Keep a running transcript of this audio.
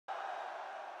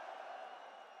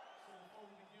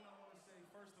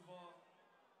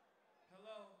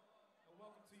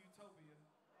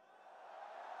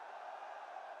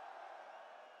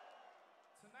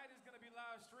is going to be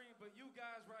live streamed, but you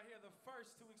guys right here, the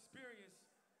first to experience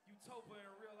Utopia in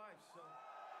real life. So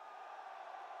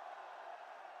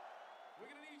we're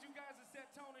going to need you guys to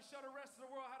set tone and show the rest of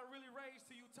the world how to really raise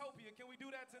to Utopia. Can we do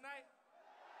that tonight?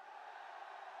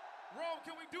 Rome,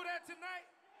 can we do that tonight?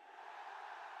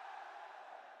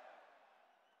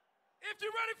 If you're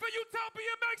ready for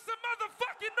Utopia, make some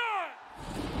motherfucking noise!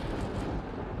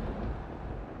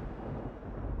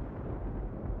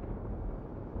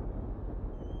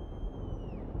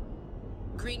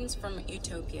 Greetings from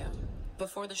Utopia.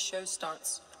 Before the show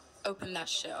starts, open that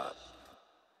shit up.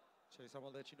 Chase, I'm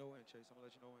gonna let you know when. Chase, I'm gonna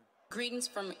let you know when. Greetings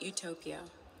from Utopia.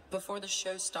 Before the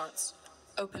show starts,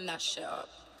 open that shit up.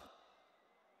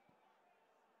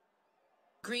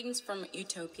 Greetings from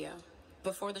Utopia.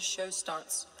 Before the show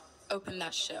starts, open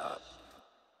that shit up.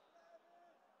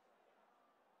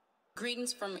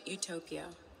 Greetings from Utopia.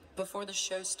 Before the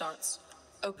show starts,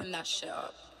 open that shit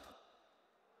up.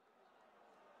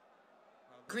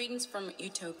 Greetings from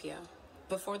Utopia.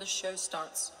 Before the show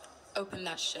starts, open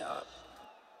that shit up.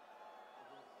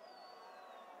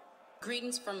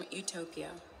 Greetings from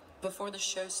Utopia. Before the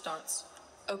show starts,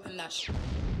 open that shit.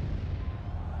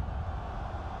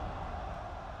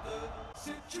 The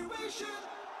situation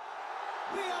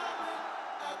we are in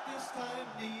at this time,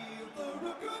 neither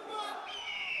a good one,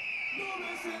 nor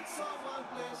is it someone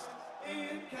blessed.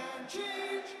 It can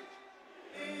change,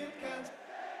 it can.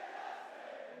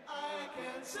 I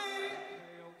can say,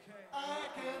 I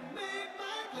can make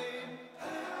my claim.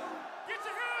 Get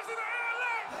your hands in the air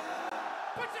like!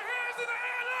 Put your hands in the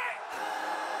air like!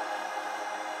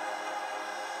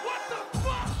 What the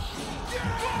fuck?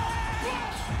 Yeah!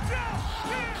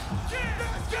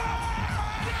 Let's go!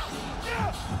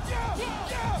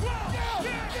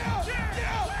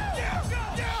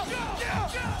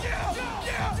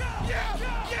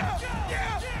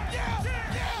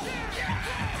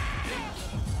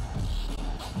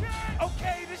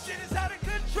 Okay, this shit is out of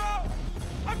control.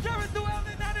 I'm driving through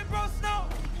LA, not in Bro Snow.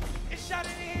 It's shot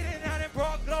in the heat and not in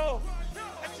Broad Glow.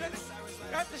 I try to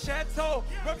got the chateau,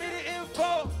 bring me the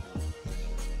info.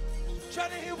 Try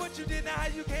to hear what you did, now how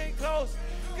you came close.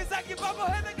 Cause I get bubble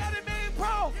head, I got it made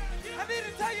pro. I need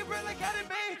to tell you, bro, I got it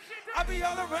made. I be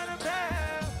all around the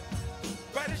map.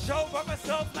 Write a show by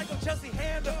myself like I'm Chelsea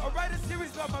Handler. Or write a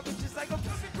series by my bitches like I'm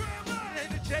Chelsea Grandma.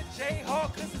 Name the Jet J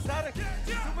Hawk, cause it's out of so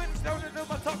when it's down to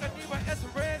my talk, I need my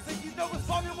SIRENS. And you know it's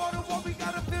volume on the wall, we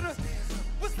gotta fit us.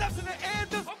 What's left in the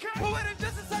anthem? Poet and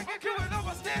just a second, you and all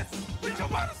my stances. With your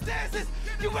model stances,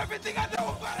 you everything I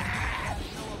know about it.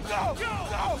 Go, go,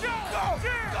 go, go, go,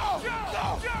 go,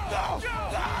 go, go,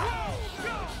 go.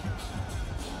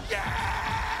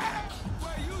 Yeah!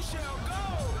 Where you shall go.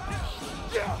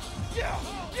 Yeah, yeah,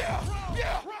 yeah,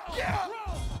 yeah, yeah.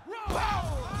 Pow!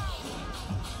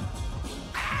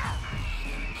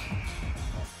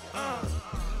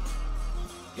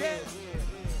 Yeah.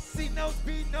 C notes,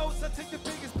 B notes, I take the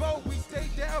biggest boat. We stay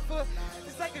down for,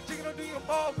 it's like a chicken on do your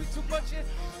ball. We too much in,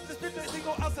 just spit the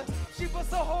single outside. She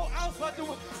bust a whole ounce while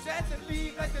doing that to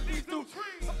leave like the leaves do.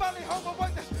 I'm finally home, I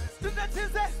work that, still not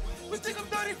his ass. We think I'm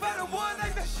 35 to 1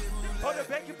 like that. Oh, the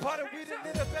baking part of we done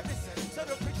lit up everything. So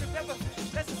the preacher never,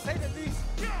 let's just say the least.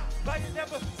 But you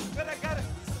never, but I got it.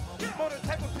 More the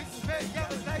type of pieces, man,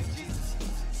 y'all is nice, Jesus.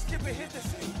 Skip it, hit this,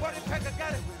 water pack, I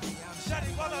got it.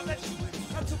 Shotty while I let you.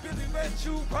 I'm too Billy Red,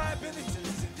 you, Brian Billy.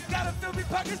 You gotta feel me,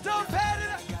 pockets don't pad it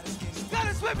up.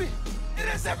 Gotta swim me, and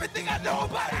that's everything I know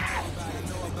about it.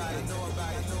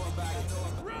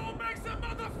 Rome, make some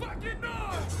motherfucking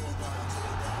noise!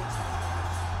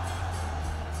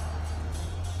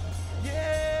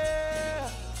 Yeah,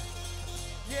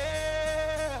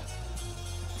 yeah,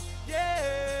 yeah.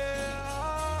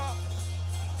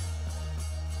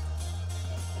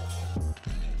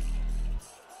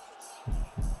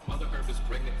 Mother Earth is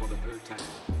pregnant for the third time.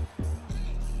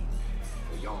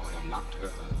 For y'all have knocked her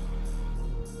up.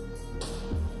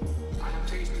 I have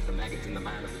tasted the maggots in the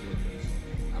mind of the universe.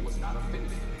 I was not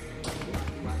offended.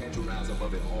 I had to rise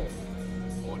above it all,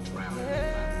 or drown in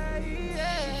it.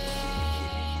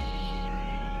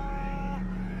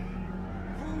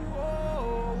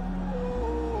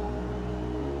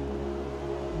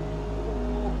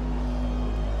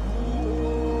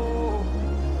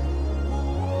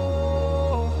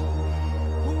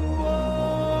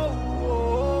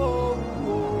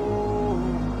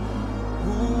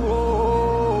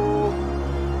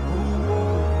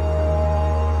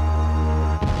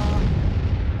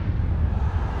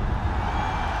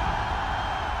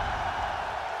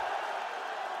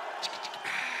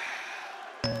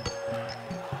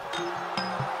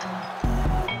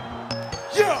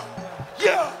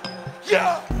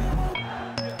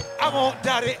 I won't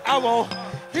doubt it, I won't.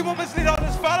 He He won't mislead all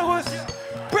his followers.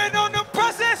 Bring on the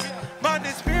process. Mind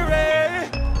and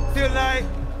spirit. Feel like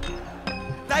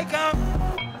I'm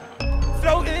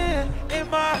floating in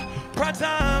my prime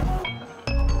time.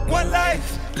 One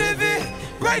life, live it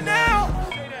right now.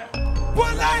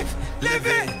 One life, live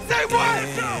it. Say what?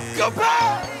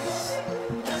 Goodbye.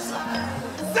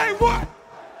 Say what?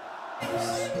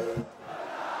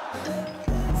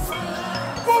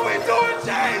 What we doing,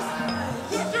 Chase?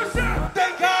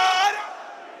 Thank God.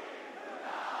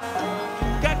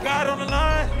 Got God on the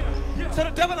line. Tell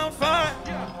the devil I'm fine.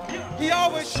 He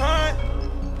always trying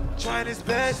his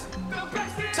best.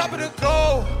 Top of the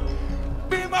globe.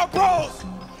 Be my bros.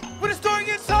 When the story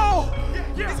gets told,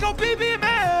 it's gonna be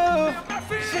BML.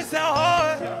 Shit sound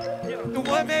hard. The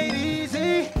one made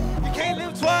easy. You can't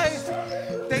live twice.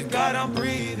 Thank God I'm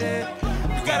breathing.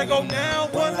 You gotta go now.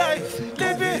 One life,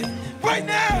 live it right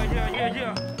now.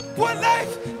 One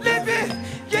life, live it.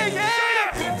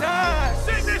 Yeah. Good time.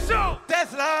 Sing this song.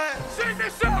 That's life. Sing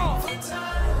this song.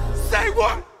 Say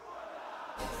what?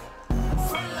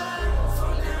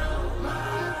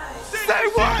 Say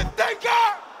what? Thank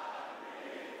God.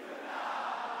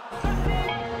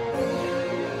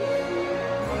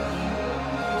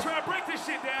 Try to break this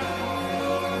shit down.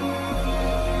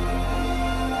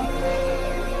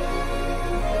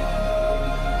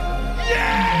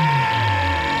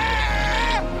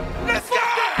 Yeah! Let's go!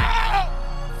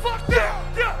 Fuck that!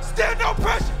 Yeah! Stand no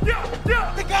pressure.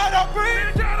 Yeah! The God I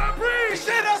breathe. God I The breathe!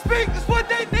 shit I speak is what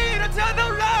they need. I tell no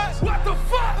lies. What the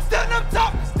fuck? I'm standing up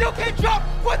top. Still can't drop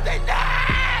what they need.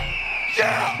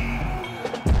 Yeah!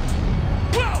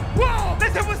 Whoa! They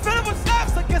said what's better with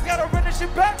snaps. I guess gotta run this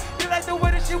shit back. You like the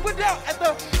way this shit went down. At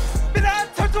the minute I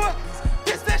turn to it,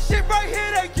 this that shit right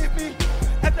here they give me.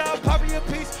 After I'm popping a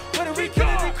piece, when we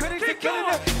killing the critics and killing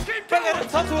it. Back at the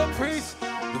talk to a priest.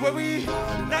 The way we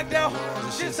knock down,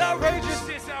 the shit's outrageous.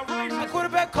 My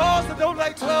quarterback calls, I don't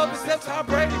like 12 except Tom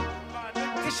Brady.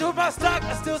 Can shoot my stock,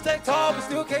 I still stay tall, but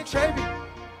still can't trade me.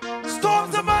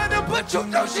 Storms are mine, but you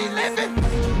know she living.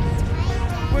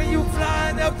 When you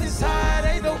flying up this high,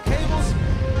 ain't no cables.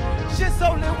 Shit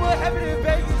so lit, what happened in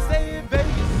Vegas, stay in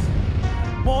Vegas.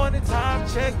 Morning time,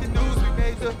 check the news, we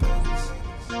made the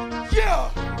yeah!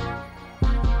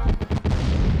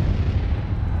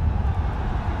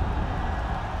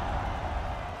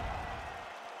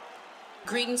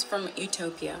 Greetings from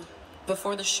Utopia.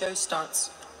 Before the show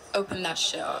starts, open that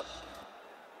shit up.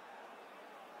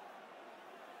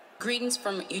 Greetings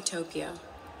from Utopia.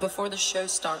 Before the show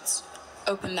starts,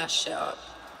 open that shit up.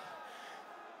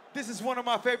 This is one of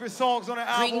my favorite songs on the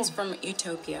album. Greetings from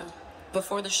Utopia.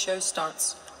 Before the show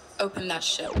starts, open that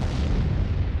shit up.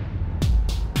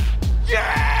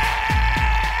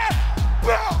 Yeah!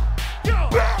 Bow! Yo!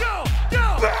 Bow! Yo!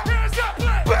 Yo! Bow! Hands up,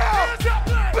 play! Bow! Hands up,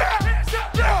 play! Bow! Hands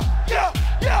up, play!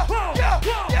 Yeah! Whoa!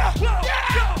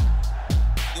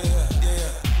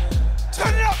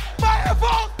 Turn it up, my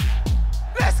headphones!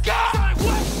 Let's go! Like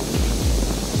what?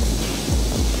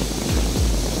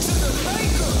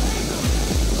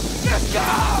 Let's go!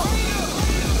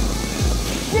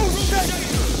 Roof shaker!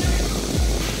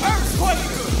 Earthquake!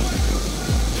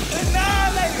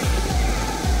 Annihilator!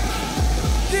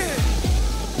 Yeah!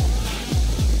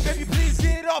 Baby, please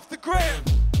get off the ground.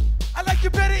 I like you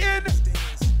better in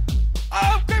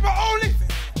I'm paper only.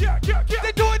 Yeah!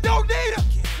 They do it, don't need it.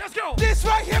 Let's go! This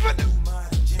right here, but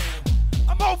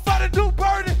I'm on fire to do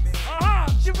burning.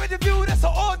 She with the view, that's an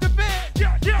on demand.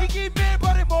 Yeah! He keep me,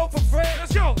 but it more for friends.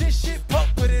 Let's go! This shit pump,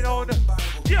 put it on her.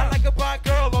 Yeah. I like a bi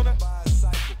girl on her.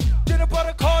 Did a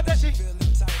butter call that she.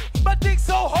 My dick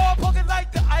so hard, poking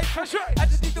like the ice. That's right. I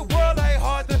just think the world ain't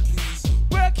hard to.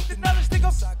 Where I keep the knowledge, think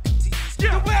I'm.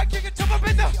 Yeah. The way I kick it to my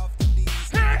business.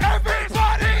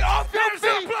 Everybody off your Hands up,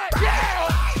 feet. play! Yeah.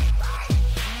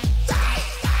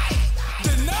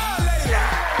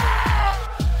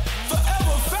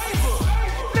 Forever favor.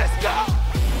 Let's go.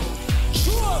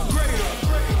 True upgrader.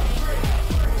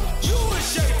 You a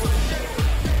shaper.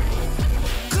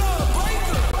 Club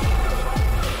breaker.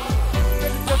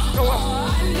 Go up.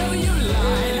 I know you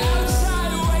lying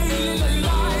outside, waiting in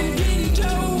line, getting to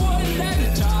one at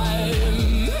a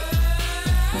time.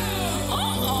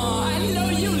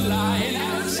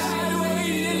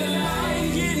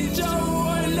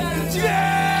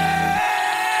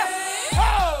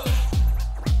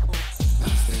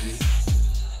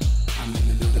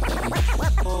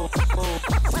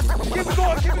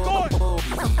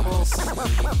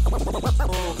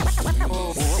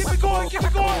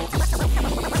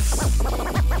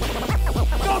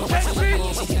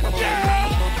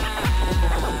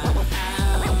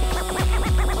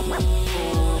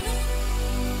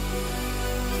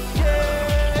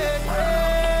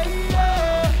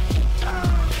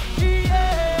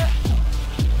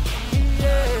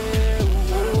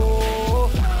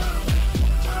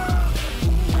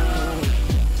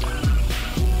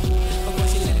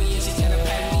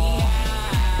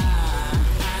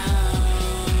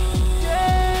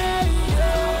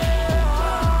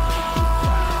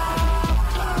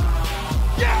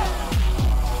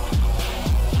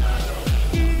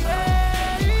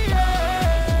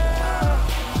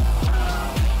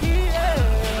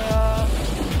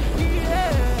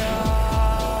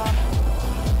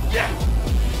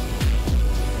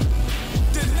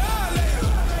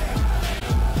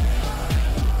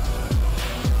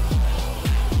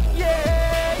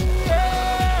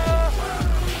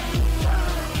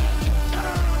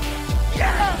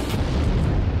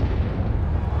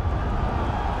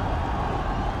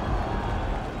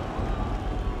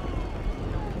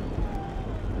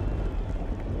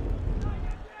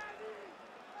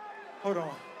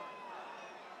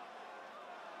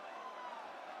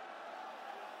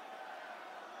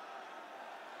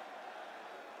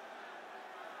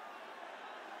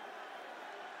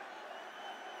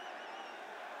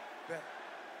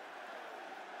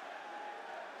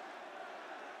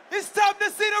 It's time to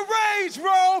see the rage,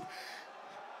 Robe.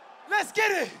 Let's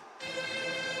get it.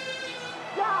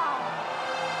 Yeah.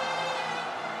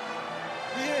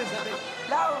 He is, I think.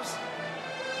 Lows.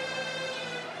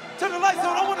 Turn the lights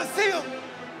on, I want to see him.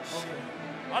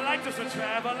 I like this one,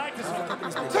 Trav. I like this one.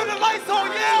 Turn the lights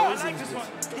on, yeah. I like this one.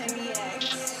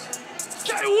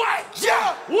 Say what?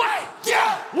 Yeah. What?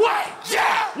 Yeah. What?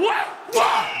 Yeah. What?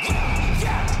 What?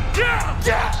 Yeah. Yeah.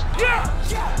 Yeah. Yeah.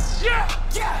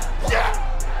 Yeah. Yeah.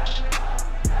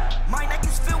 My neck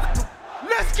is filled with the.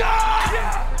 Let's go.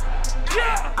 Yeah.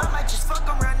 Yeah. I might just fuck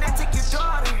around and take your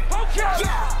daughter. Okay.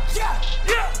 Yeah. Yeah.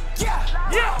 Yeah. Yeah.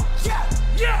 Yeah. Yeah.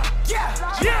 Yeah. Yeah.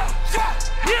 Yeah. Yeah.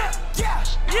 Yeah. Yeah.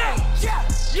 Yeah. Yeah.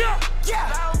 Yeah.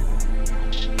 Yeah.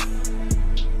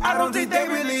 I don't think they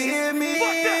really hear me.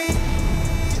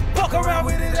 Walk around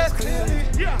with it, that's clearly.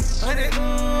 Yeah. 100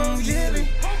 yearly.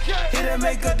 Okay. Hit her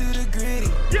makeup, do the gritty.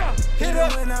 Yeah. Hit her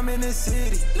when I'm in the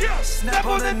city. Yeah. Snap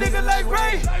on a nigga like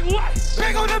Ray. Like what?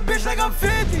 Bang on the bitch like I'm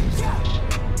 50. Yeah.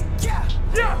 Yeah.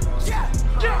 Yeah. Yeah.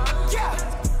 Yeah.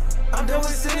 Yeah. I'm done with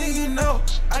sinning, you know.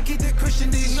 I keep the Christian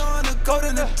Dior on the coat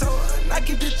and the toe. I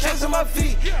keep the chains on my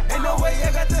feet. Ain't no way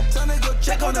I got the time to go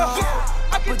check on the hoe.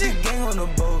 I put the gang on the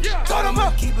boat. Told them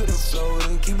up. Keep it afloat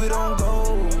and keep it on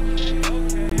go.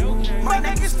 My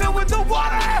neck is filled with the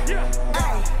water. Yeah.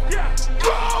 Ay. Yeah.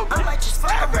 I might just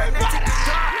fuck around and take your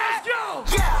daughter. Let's go.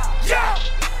 Yeah. Yeah.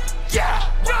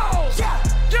 Yeah. Yo. Yeah.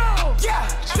 Yo. Yeah.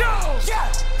 Yo. Yeah.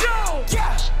 Yo.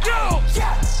 Yeah. Yo.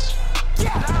 Yeah.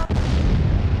 Yeah.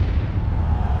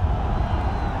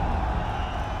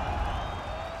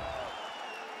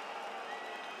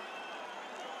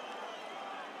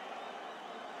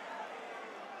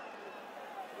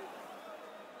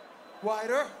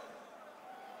 Wider.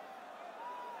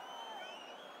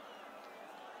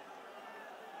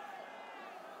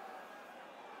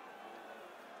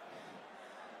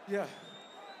 Yeah,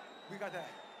 we got that.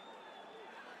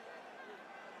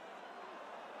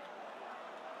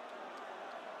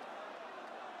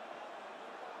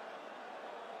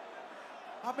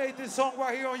 I made this song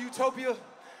right here on Utopia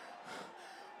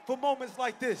for moments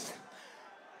like this.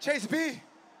 Chase B. Every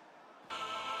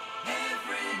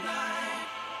night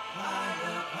I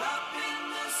look up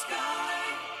in the sky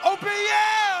Open,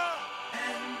 yeah!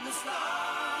 and the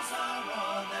stars are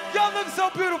all there. Y'all look so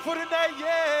beautiful tonight,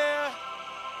 yeah!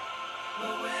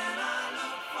 But when I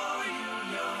look for you,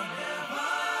 you're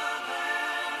never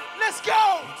there. Let's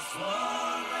go!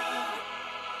 Swore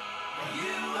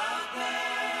you out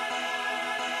there.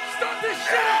 Stop this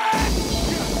shit!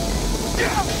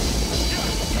 Yeah!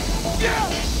 Yeah!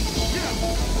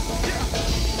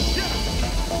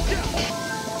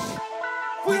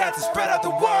 We had to spread out the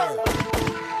word.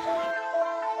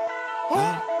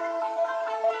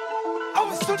 I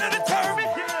was too determined.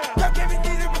 Rap game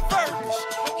needed refurbished.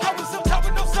 I was up top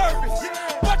with no service.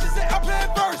 Watches it, I'm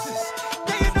playing verses.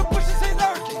 They in the bushes, they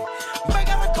lurking. Make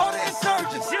out a call to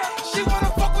insurgents. She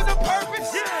wanna fuck with a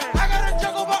purpose. I gotta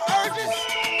juggle my urges.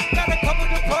 Gotta come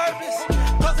with a purpose.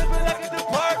 Doesn't be like a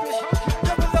department.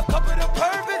 Double up, cup with a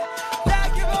permit. Now I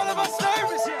give all of my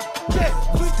service. Yeah,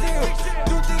 we deal.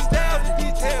 Do things down in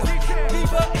detail.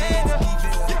 Leave her in her.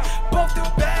 Both the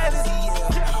baddest.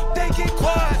 They get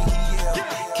quiet.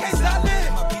 Case I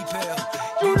live.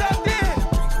 You locked in.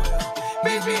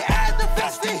 Meet me at the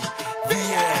festy.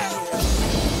 VS.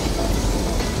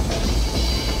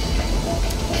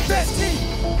 Festy.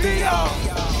 VR.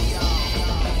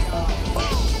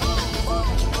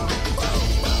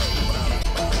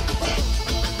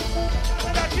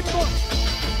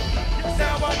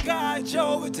 Now I got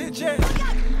your attention.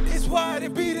 It's why they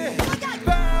beat it.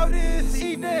 Bow this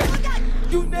evening.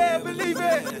 You never leave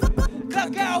it.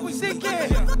 Clock out, we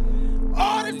sinking.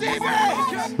 All the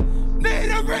demons need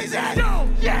a reason.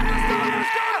 Yeah.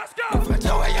 Let's go. From 2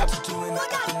 a.m. to 2 in the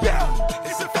afternoon. Yeah.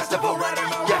 It's a festival right in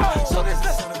my room. So this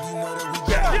the son of you know that we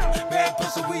bad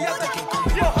pussy, we out like a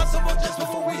crew. Hustle more just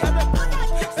before we have the boom.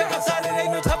 Step outside, it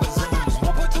ain't no type of zooms.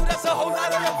 1.2, that's a whole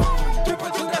lot of them.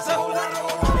 3.2, that's a whole lot of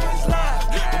them. It's live.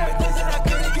 Them days that I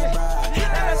couldn't get by.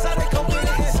 Now that's how they come with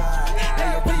it inside.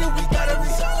 Their opinion, we gotta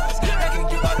resize. I can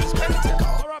give all this credit to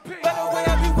God. By the way,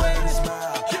 I be wearing this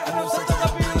smile. I know sometimes I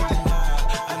be in denial.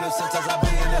 I know sometimes I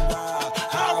be in the wild.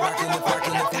 I'm rocking the park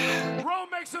in the field. Rome,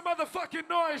 make some motherfucking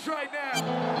noise right now.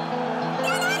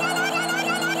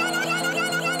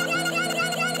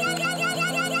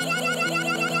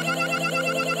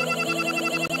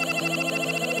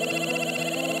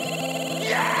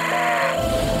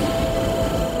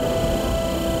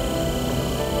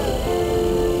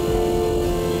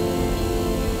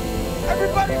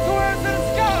 Everybody, two hands in the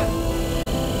sky!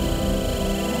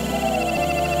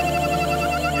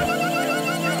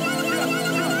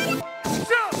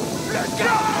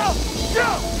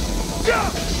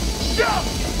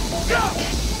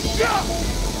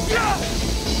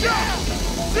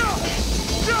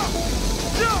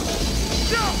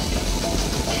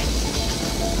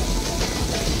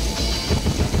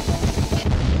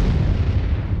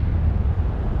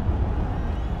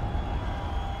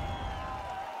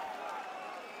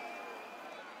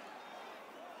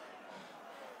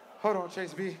 Hold on,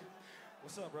 Chase B.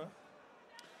 What's up, bro?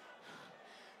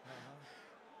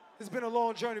 It's been a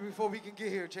long journey before we can get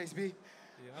here, Chase B.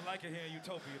 Yeah, I like it here in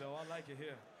Utopia, though. I like it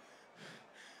here.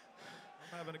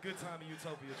 I'm having a good time in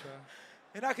Utopia, Trav.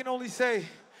 And I can only say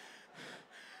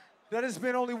that there's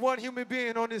been only one human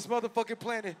being on this motherfucking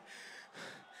planet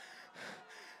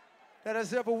that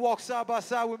has ever walked side by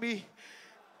side with me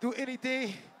through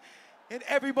anything and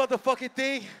every motherfucking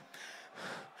thing.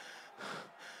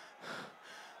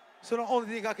 So the only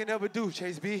thing I can ever do,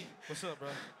 Chase B. What's up, bro?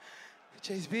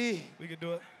 Chase B. We can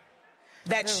do it.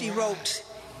 That she wrote,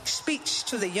 speech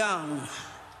to the young,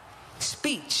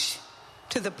 speech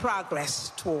to the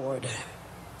progress toward.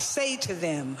 Say to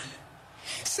them,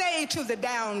 say to the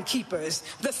down keepers,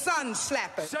 the sun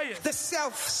slappers, the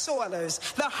self-soilers,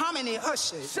 the harmony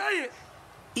ushers. Say it.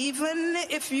 Even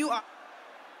if you are,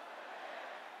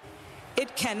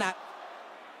 it cannot.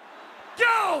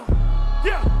 Yo!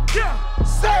 Yeah, yeah.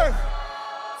 Sir,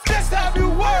 this time you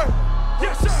work.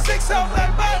 Yes, sir. 6 out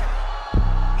like Mike.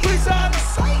 He's out of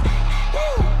sight.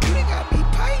 Woo, they got me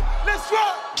pipe. Let's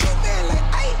rock. 2 man like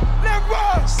 8. Let's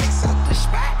rock. 6 up the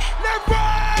spot. Let's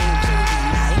rock.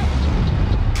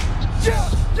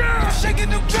 Yeah, Yeah. I'm shaking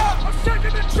the drop. I'm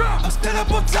shaking the drum. I'm still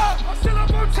up on top. I'm still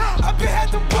up on top. I've been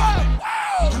at the bottom.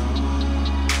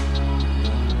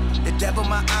 The devil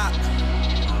my op.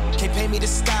 Can't pay me to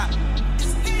stop.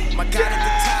 My God at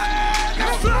the top.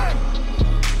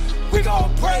 We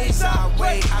gon' praise our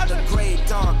way out the grave,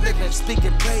 dog. Living,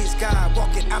 speaking, praise God.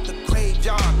 Walking out the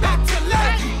graveyard. Back to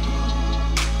life.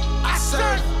 I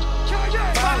serve.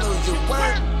 Follow your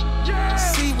word.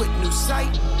 See with new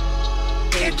sight.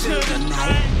 Into the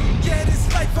night. Yeah,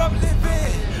 this life I'm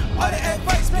living. All the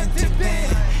advice been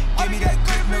dipping. Give me that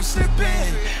grip, no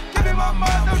slipping. Give me my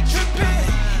mind, no tripping.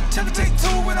 Tell me take 2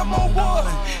 when I'm on 1.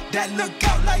 That look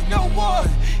out like no one.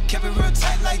 Kept it real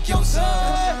tight like your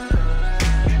son.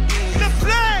 The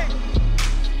flame.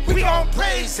 We gon'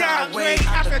 praise our way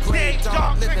out the grave,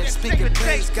 dog. Living, speaking,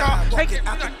 praise God. Walking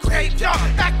out the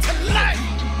graveyard. Back to life.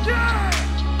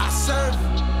 I serve.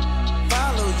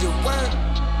 Follow your word.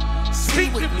 See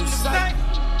with new sight.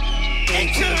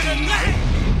 Into the night.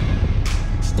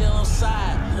 Still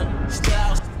outside. Still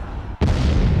outside.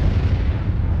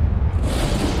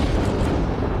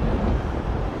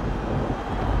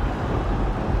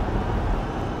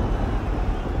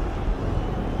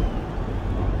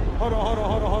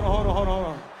 Hold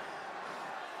on.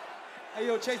 Hey,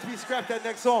 yo, Chase B, scrap that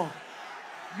next song.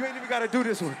 You ain't even got to do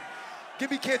this one.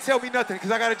 Give me Can't Tell Me Nothing,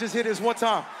 because I got to just hear this one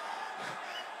time.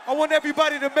 I want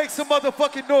everybody to make some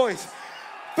motherfucking noise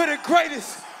for the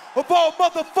greatest of all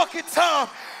motherfucking time.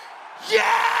 Yeah!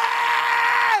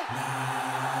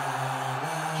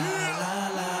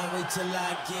 Wait till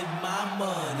I get my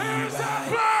money right.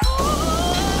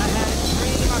 I had a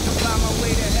dream I could fly my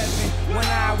way to heaven. When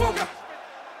I woke up,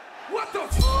 What the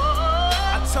f? I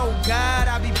told God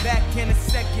I'll be back in a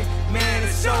second. Man,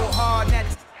 it's so hard not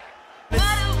to.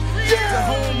 To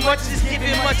whom much is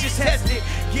given, much is tested.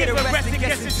 Get arrested,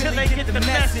 guess until they get the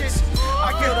message.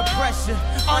 I feel the pressure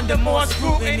under more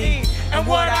scrutiny. And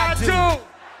what I do?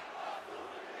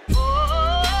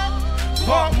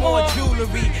 Bought more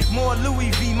jewelry, more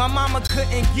Louis V. My mama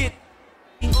couldn't get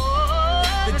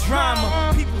the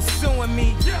drama. People suing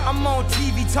me. I'm on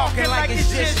TV talking like it's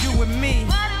just you and me.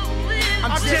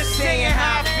 I'm just saying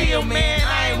how I feel, man.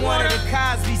 I ain't one of the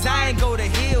Cosby's. I ain't go to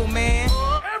Hill, man.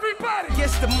 Everybody.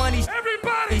 Guess the money's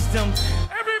Everybody. them.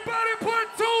 Everybody put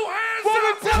 2 hands Wanna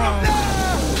up. tell them now?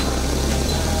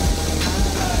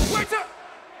 Wait up.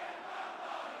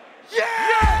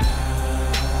 Yeah!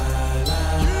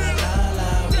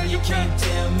 When you can't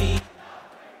tell me.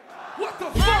 What the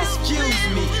fuck? Excuse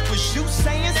me, was you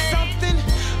saying something?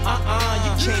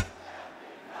 You can't.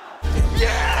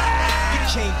 You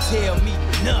can't tell me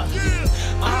nothing.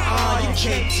 You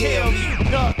can't tell me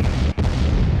nothing.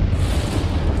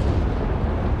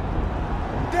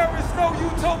 There is no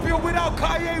Utopia without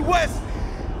Kanye West.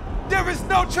 There is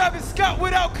no Travis Scott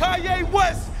without Kanye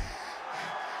West.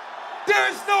 There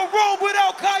is no Rome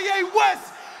without Kanye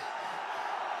West.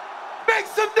 Make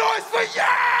some noise for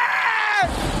yeah!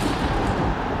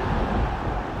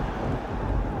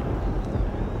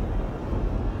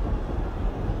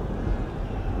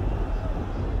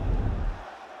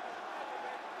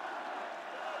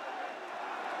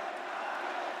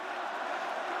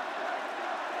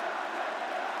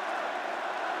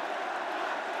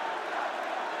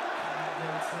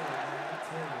 Oh,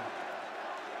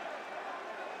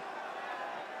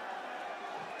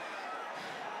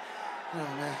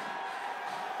 man.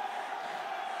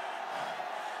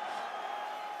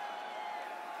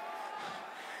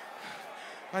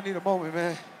 I need a moment,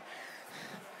 man.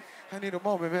 I need a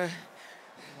moment, man.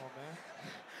 Come on, man.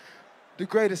 The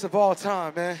greatest of all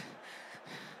time, man.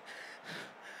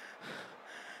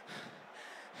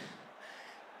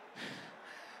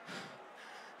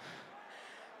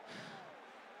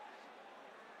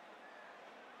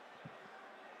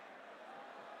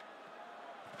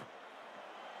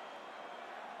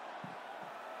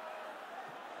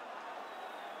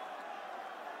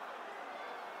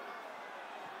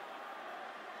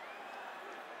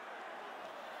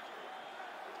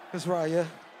 That's right, yeah.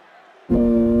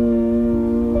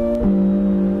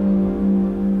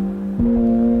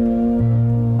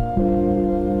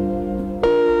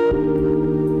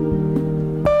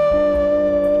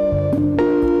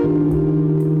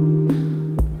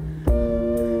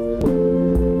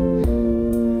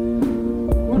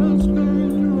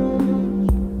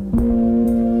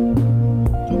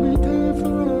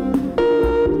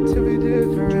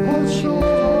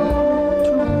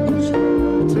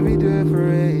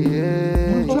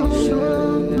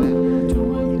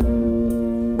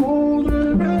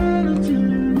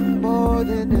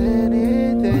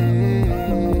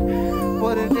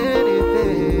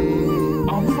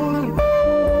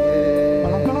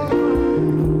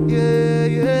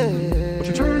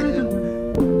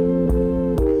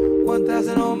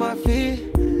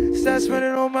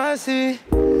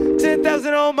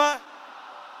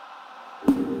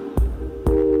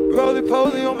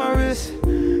 Roly-poly on my wrist.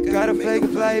 Got a fake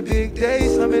flight, big day.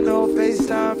 Slumming on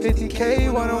FaceTime,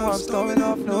 50K. One-on-one, I'm storming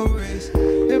off no risk.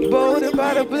 Emboldened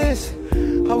by the bliss.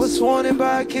 I was sworn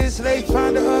by a kiss. Lake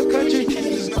find a country.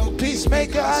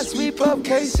 Peacemaker, I sweep up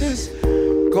cases.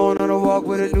 Going on a walk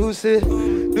with a new suit.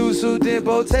 New suit, then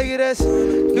both take it as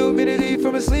new immunity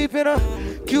from a sleep in her.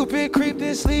 Cupid creeped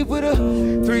in sleep with her.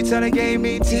 3-time a game,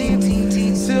 me team.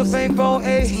 Still fame phone,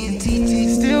 A.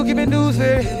 Still giving news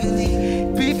very.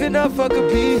 Beefing up, fuck a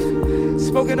beef.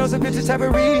 Smoking on some bitches type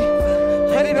of read.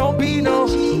 Honey don't be no.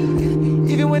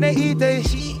 Even when they eat, they.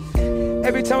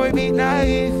 Every time we meet,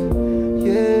 naive.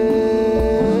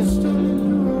 Yeah.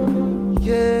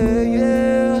 Yeah,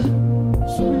 yeah.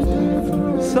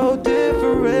 So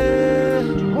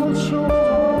different.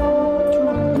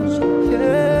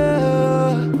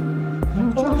 Yeah.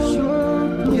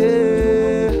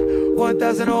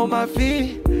 1,000 on my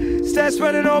feet. Stats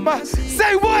running on my.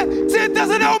 Say what?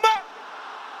 10,000 on my.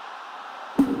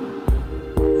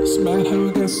 It's mad how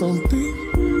I got so deep.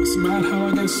 It's mad how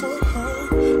I got so high.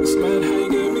 It's mad how you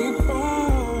get me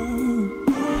wrong.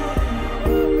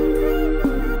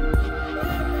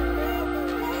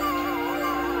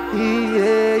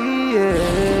 Yeah, yeah.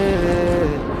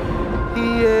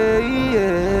 Yeah,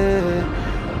 yeah.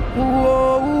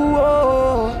 Whoa,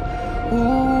 whoa. Whoa.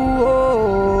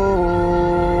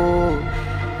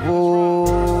 Whoa.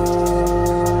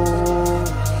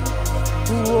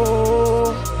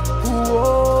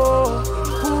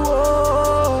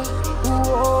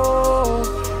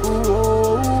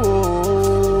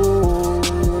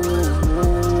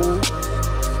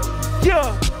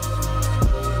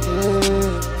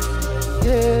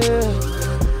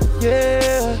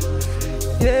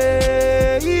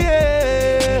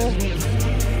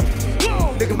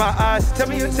 My eyes, tell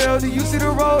me your tale, do you see the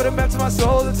road? I'm back to my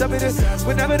soul, and tell me this.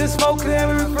 Whenever the smoke clear,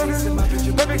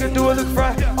 perfect can do it, look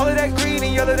fried. All of that green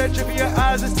and yellow, that drip in your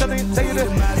eyes is telling you, tell you this.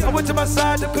 I went to my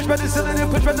side to push back the ceiling and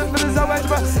push back the feelings I went to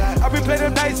my. I replay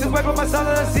them nights and wipe on my side,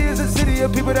 and I see is a city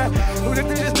of people that who if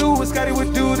they just knew what Scotty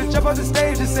would do to jump on the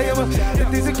stage and say, if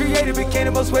things are creative, it can't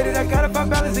the most weighted. I gotta find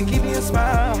balance and keep me a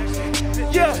smile.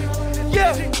 Yeah,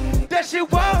 yeah. That shit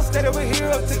wild, stayed over here,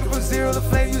 I'm taking from zero to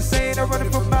flame. You saying I'm running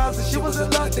for miles, and shit was a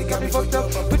lot. They got me fucked up.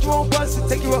 Put you on bus and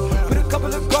take you up. Put a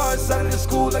couple of guards out of the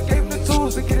school. I gave them the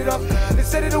tools to get it up. They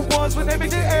said it the ones when they make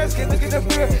their ass can't look at the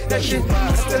mirror. That shit,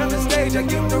 I stood on the stage, I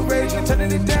give them the rage. We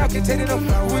turning it down, containing them.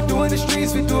 We do in the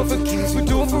streets, we do it for keys, we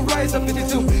do it for rights. I'm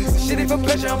 52. This shit ain't for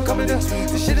pleasure, I'm coming up.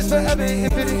 This shit is forever,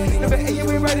 infinite. Number 8, you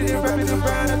ain't writing it, rapping it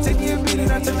around. I'm taking your beat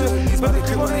and I touch it. But the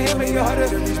creep on the hill, make it harder.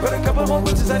 But a couple more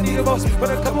witches, I need the most.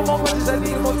 But a couple more witches, I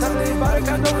need the most.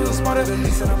 I know it was smarter than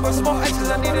Lisa. I bought some more ices,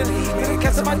 I need it. Made a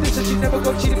cast on my dish, so she never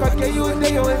go cheat. If I gave you a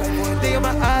day on it, day in my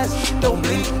eyes, don't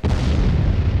bleed.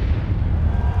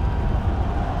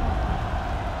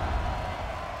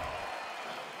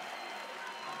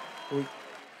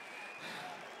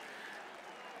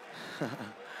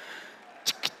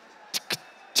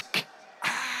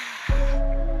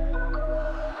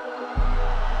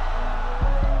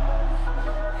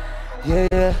 Yeah,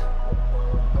 yeah.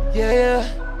 Yeah, yeah.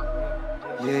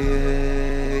 Yeah,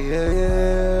 yeah,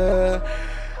 yeah.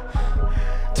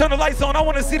 Turn the lights on, I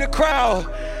wanna see the crowd.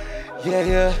 Yeah,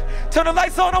 yeah. Turn the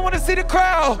lights on, I wanna see the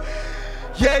crowd.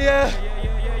 Yeah, yeah.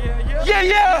 Yeah,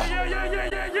 yeah.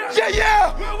 Yeah,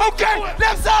 yeah. Okay,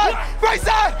 left side, right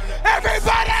side,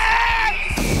 everybody.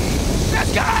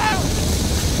 Let's go.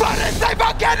 But it's like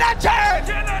I cannot change.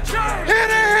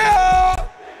 Hit it here.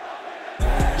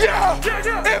 Yeah,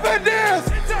 even this,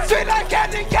 sweet like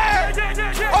candy cane.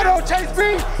 Hold on, Chase B,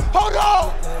 hold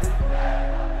on.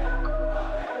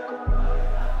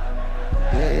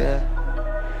 Yeah, yeah.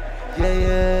 Yeah,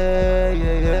 yeah,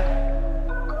 yeah, yeah.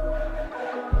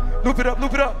 Loop it up,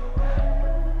 loop it up.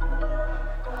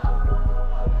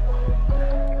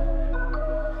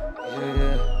 Yeah,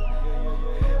 yeah.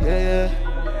 Yeah, yeah.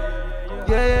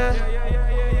 Yeah, yeah.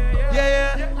 Yeah,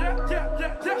 yeah.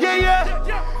 Yeah, yeah.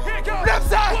 Left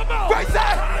side, right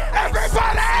side,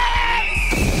 everybody!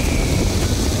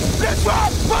 Let's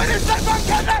rock, but it's like my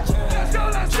cannot.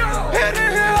 Let's go. Hit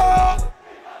it here.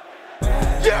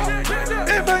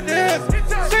 Yeah, even this,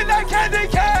 sweet like candy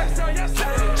cane.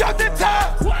 Jump the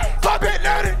top, pop it,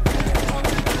 let it.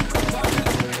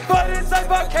 But it's like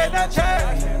my cannot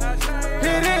change.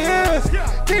 Hit it here,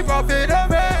 keep up in the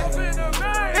man.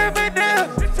 Even this,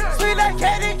 sweet like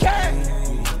candy cane.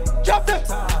 Jump the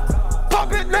top,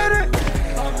 pop it, let it.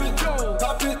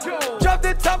 Jump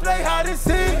the top like hide and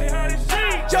seek.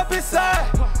 Jump inside,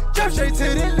 jump straight to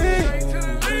the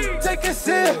lead. Take a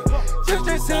sip, jump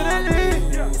straight to the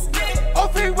lead.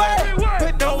 Off freeway,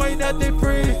 but no ain't nothing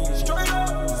free.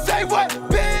 Say what?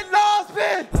 Been lost,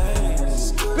 been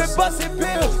busting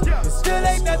pills. Still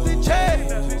ain't nothing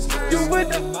changed. You with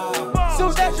the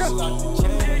so natural.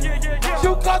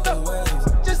 You caught the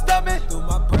just stomach.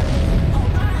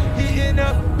 Heating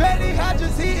up, belly hot,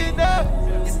 just heating up.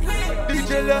 Need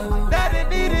your love, not it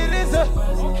needed is a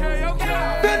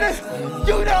business.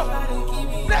 You know,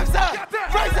 left side,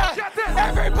 right side,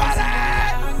 everybody.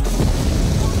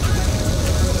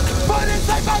 But it's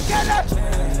like my cannot.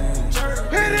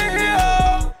 Hit it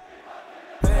here.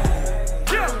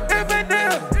 Even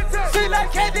there, see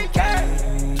like candy cane.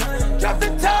 Drop the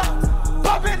top,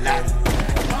 pop it let.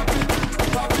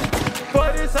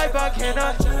 But it's like I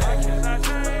cannot.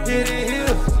 Hit it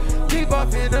here, keep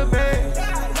up in the main.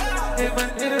 Even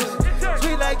there,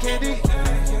 sweet like candy.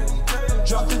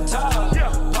 Drop the top,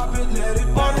 pop it let it.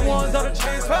 All the ones on the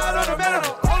chains, pile on the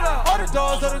metal. All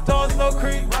the doors, no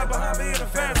cream. Right behind me in the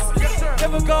phantom.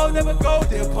 Never go,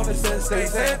 the opponent says stay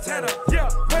antenna.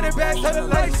 Run it back, turn the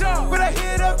lights up. When I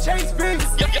hit up, Chase B.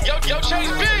 Yo,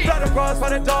 Chase B. Fly the bras, fly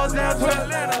the doors down to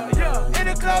Atlanta. In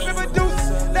the club, in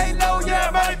Medusa, lay low, yeah,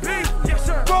 I might be.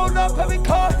 Roll up, heavy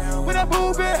car, when I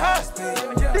move it high speed.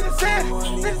 Nigga said,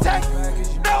 nigga take,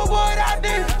 know what I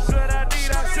need.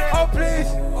 Oh, please,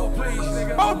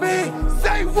 oh, me,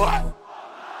 say what?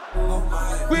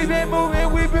 We've been moving,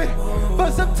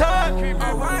 for some time.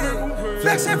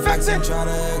 Flexing, left side,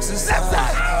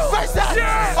 right side,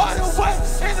 all the way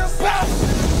in the back.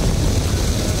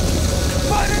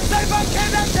 But it's like I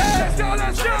cannot change.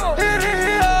 Let's go. Hit it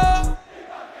here.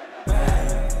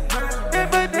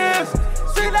 Even this,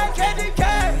 sweet like candy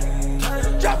cane.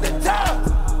 Drop the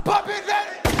top, pop it, let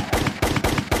it.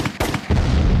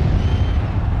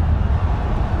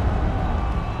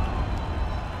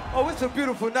 Oh, it's a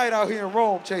beautiful night out here in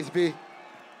Rome, Chase B.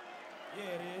 Yeah,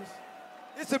 it is.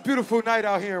 It's a beautiful night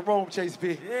out here in Rome, Chase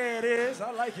B. Yeah, it is.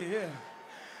 I like it, yeah.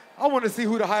 I want to see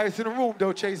who the highest in the room,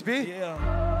 though, Chase B. Yeah.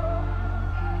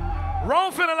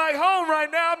 Rome feeling like home right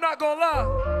now, I'm not gonna lie.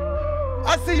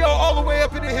 I see y'all all the way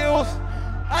up in the hills.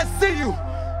 I see you.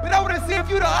 But I want to see if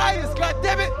you the highest,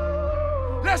 goddammit.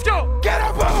 Let's go. Get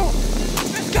a boom.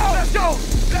 Let's go. Let's go.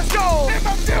 Let's go. In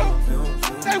my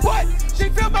view. Say what? She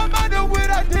filled my mind up with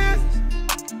ideas.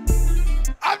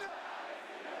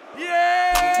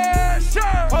 Yeah, sure.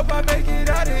 Hope I make it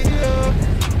out of here.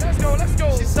 Let's go, let's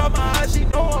go. She saw my eyes, she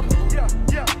know I'm.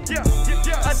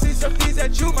 Yeah. I see some things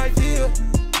that you might feel.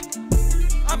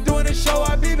 I'm doing a show,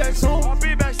 I'll be back soon.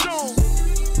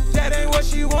 That ain't what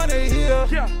she wanna hear.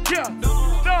 Yeah.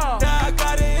 No. Now I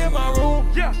got it in my room.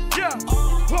 Yeah.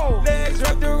 Whoa. Legs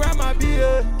wrapped around my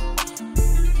beard.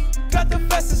 Got the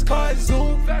fastest car,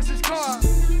 Zoom. Fastest car.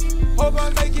 Hope I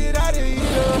make it out of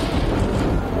here.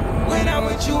 When I'm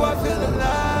with you, I feel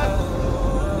alive.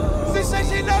 She say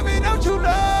she love me, don't you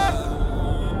lie?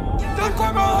 Don't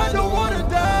cry, my heart don't wanna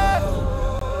die.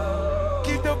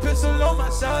 Keep the pistol on my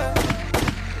side.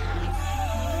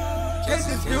 Case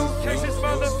is fuel. Case is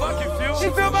motherfucking fuel. She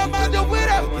fill my mind up with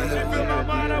her.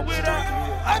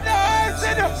 I'm the highest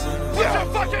in her. Put your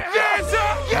fucking hands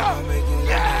up. Yeah.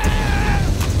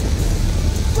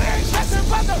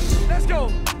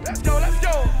 go. Let's go, let's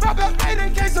go. My best mate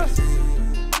in cases.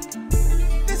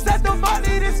 It's not the money,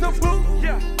 it's the food.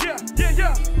 Yeah, yeah, yeah,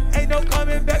 yeah. Ain't no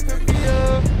coming back from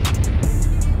here.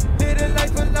 Live a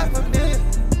life of me.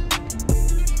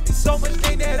 There's so much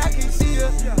thing that I can't see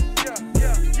her. Yeah, yeah,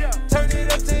 yeah, yeah. Turn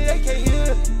it up till they can't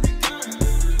hear.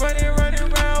 Running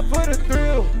round for the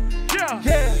thrill. Yeah,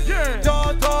 yeah, yeah.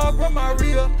 Dog from my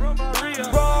real.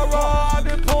 Raw, I've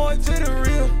been pouring to the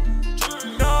real.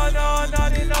 No,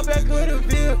 then I'm back to the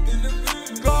bill.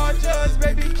 God judge,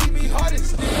 baby, keep me hard and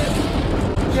still.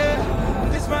 Yeah,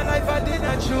 this my life I did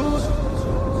not choose.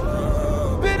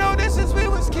 Been on this since we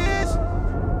was kids.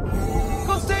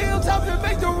 Go stay on top and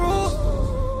make the rules.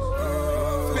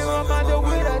 Spin my mind up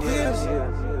with ideas.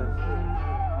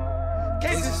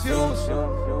 Cases fuse.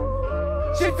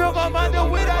 She fill my mind up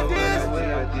with ideas.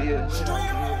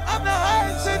 I'm the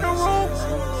highest in the room.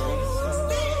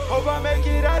 Hope I make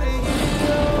it out of here.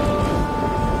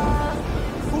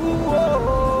 Ooh, oh,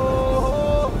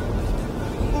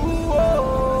 ooh, oh, ooh,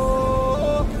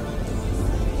 oh,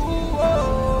 ooh, oh,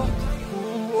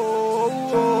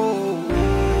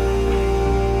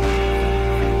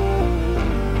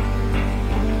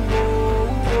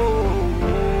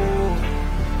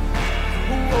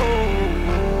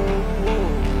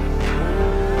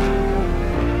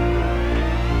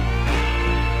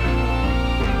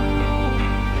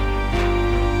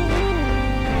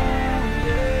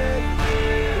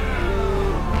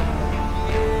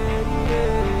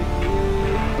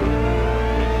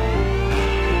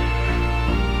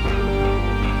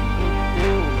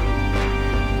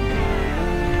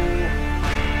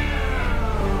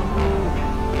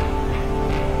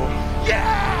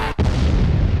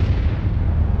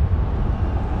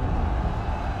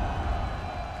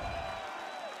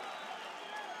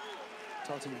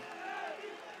 Talk to me.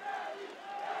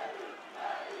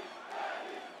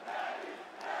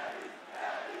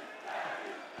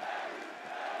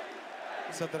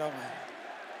 What's after that one?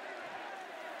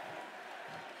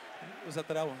 What's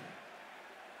after that one?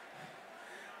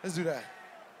 Let's do that.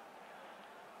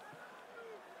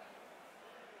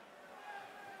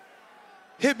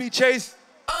 Hit me, Chase.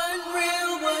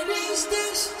 Unreal, what is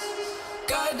this?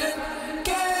 God done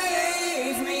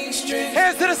gave me strength.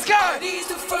 Hands to the sky. Are these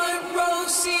the front row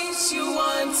seats you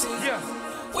wanted? Yeah.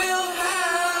 We'll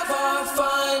have our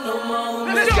final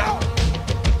moment. Let's go.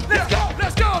 Let's go.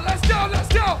 Let's go, let's go, let's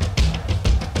go.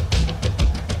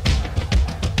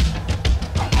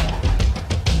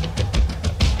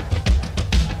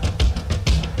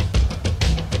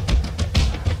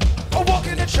 A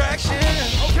walking attraction.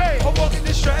 Okay. A walking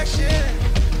distraction.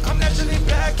 I'm naturally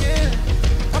backing.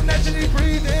 I'm naturally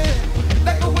breathing.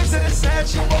 Like a waste of the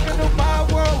statue. Walking through my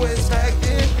world where it's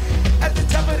acting. At the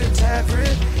top of the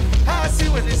tavern. How I see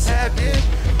when it's happening.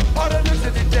 All the looks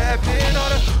and the dabbing.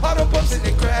 All the bumps and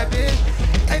the grabbing.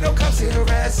 Ain't no cops here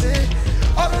harassing.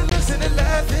 All the looks and the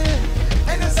laughing.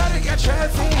 Ain't no side that got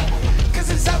traffic. Cause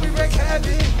it's how we wreak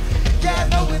havoc. Yeah, I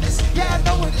know when it's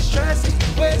drastic.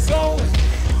 Where it's going.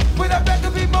 When I back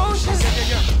up emotions,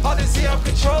 all this here I'm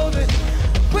controlling.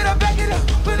 When I back it up,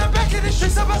 when I'm back in the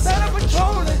streets, I'm outside of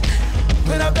patrolling.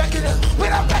 When I back it up,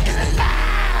 when I'm back in the line.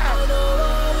 I know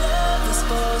our love is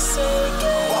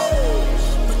forsaken.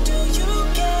 But do you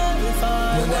care if I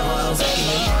was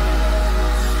alone?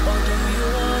 Or do you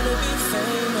wanna be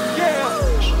famous? Yeah.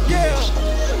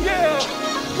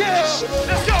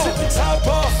 Let's go. Took the top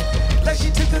off, like she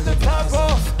took the top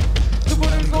off. The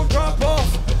bullet gon' drop off.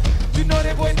 You know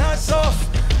that boy not soft.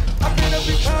 I've been up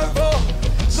in Cairo,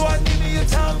 so I need me a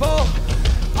combo.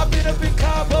 I've been up in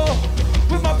Cabo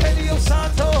with my Penny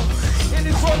Santo. And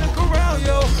it's rolling around,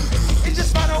 yo. It's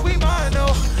just fine, we mine,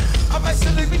 no. I might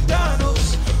still leave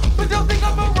McDonald's, but don't think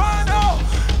I'm a rhino.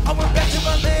 I went back to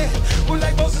my land, we're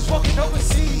like Moses walking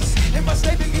overseas. And my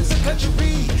state begins a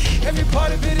country. Every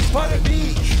part of it is part of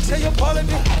me. Tell your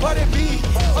parliament, part of me.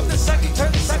 I'm the psychic,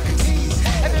 turn to Socrates.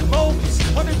 And the moments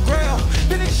on the ground,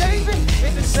 been shaving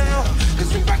in the sound.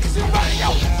 Cause we rockets and running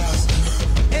your house.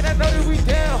 And I know that we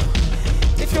down.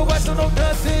 If your ass don't know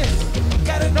nothing,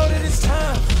 gotta know that it's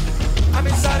time. I'm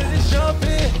inside of this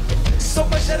jumping. So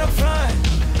much that I'm flying.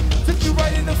 Took you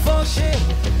right in the function.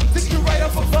 Took you right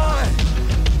off a vine.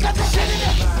 Got the shit in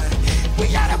the mind. We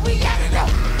got it up.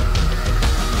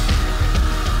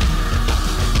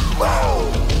 Whoa!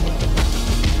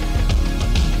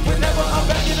 Whenever I'm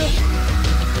back in the...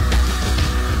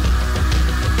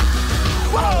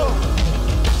 Whoa!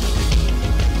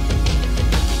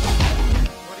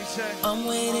 What'd he say? I'm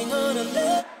waiting on a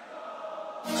let.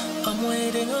 I'm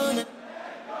waiting on a...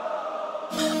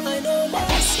 I know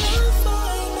myself, I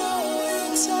know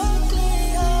exactly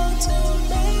how to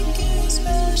make it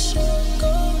special.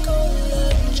 Go,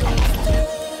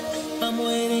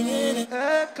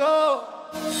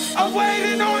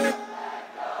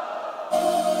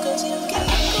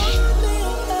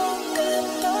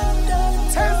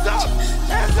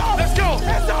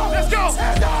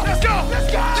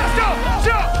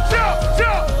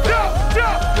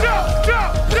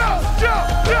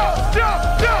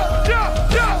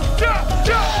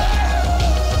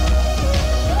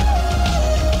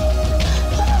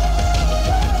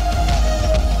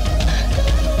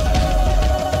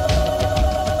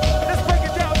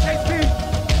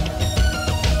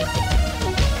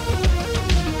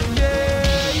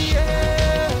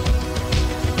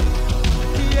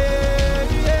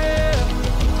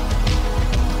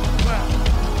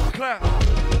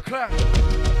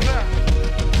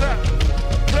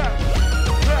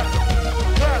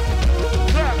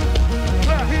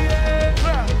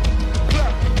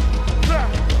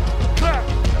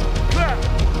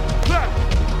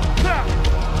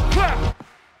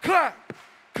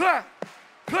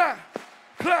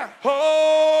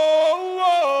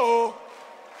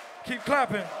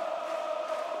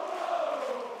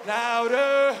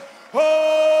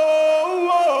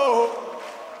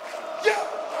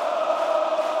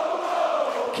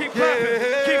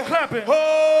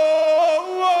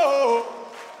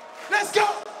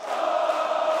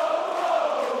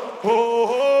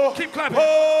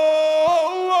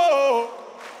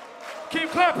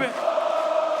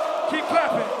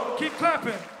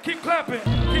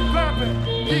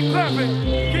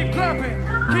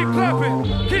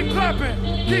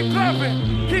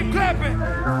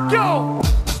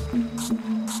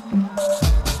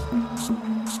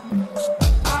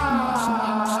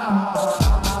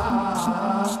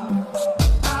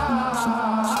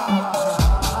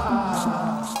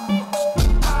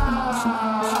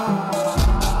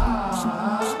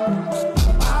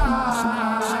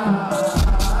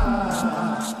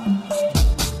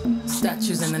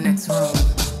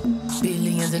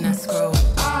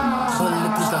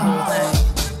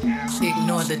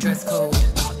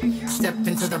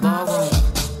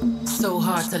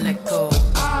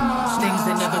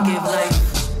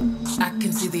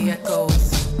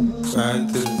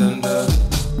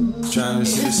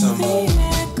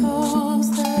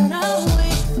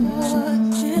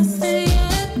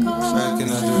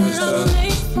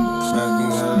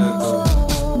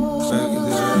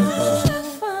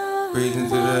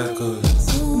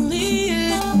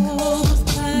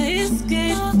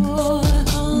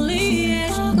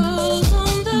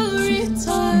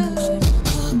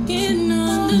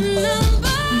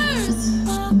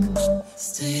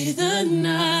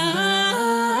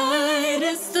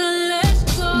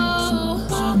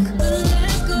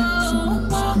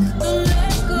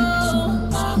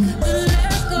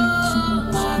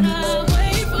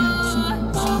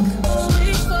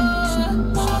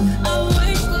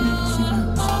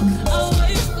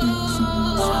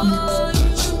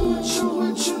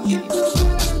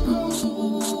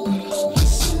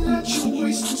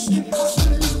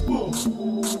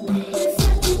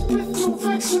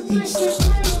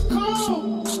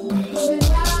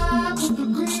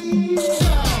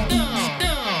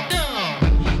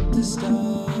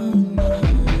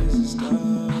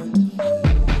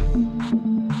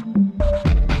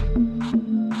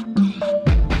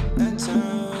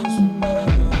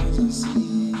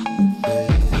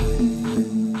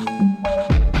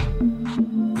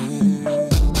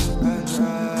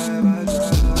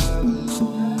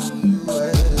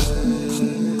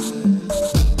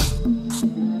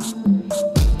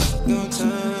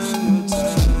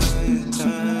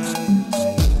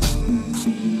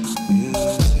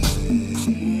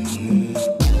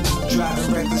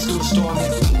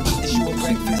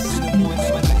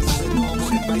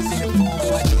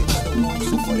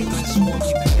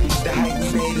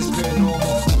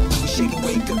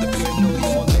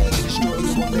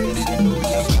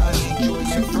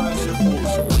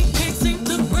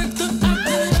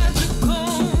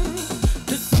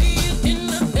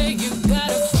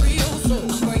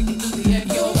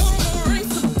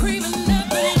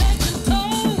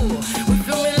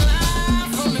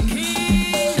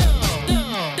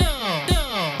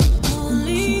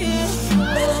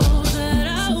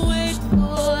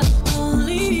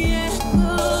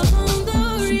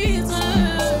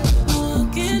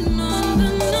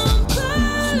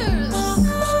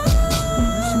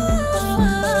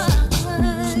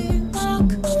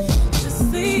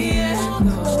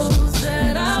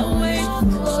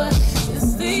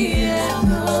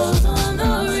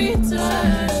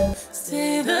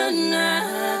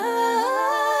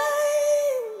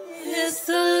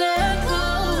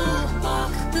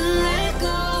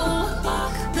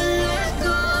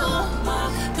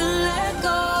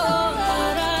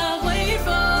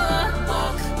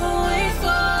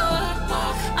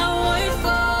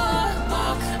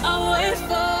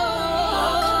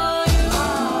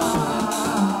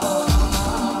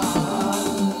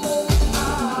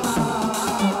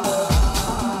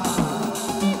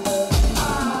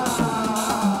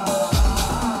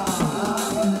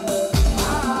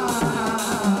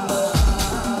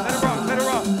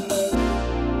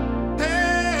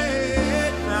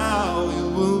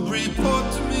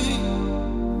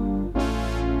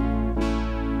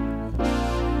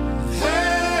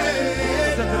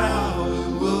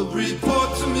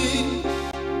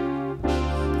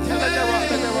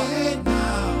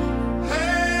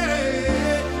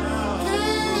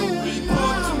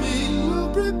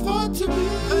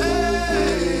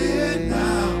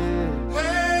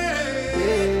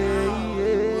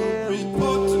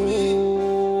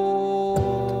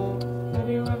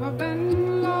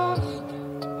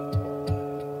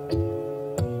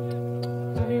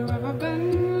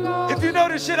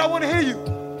 this shit, I want to hear you.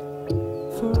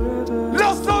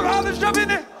 Little Soul Hollers, jump in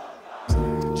there.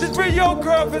 Just bring your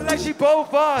girlfriend like she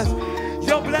both us.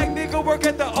 Young black nigga work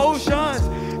at the oceans.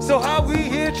 So how we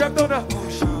here trapped on a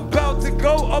about to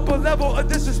go up a level of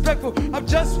disrespectful. I'm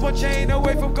just one chain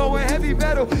away from going heavy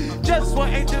metal. Just one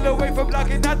angel away from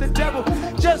blocking out the devil.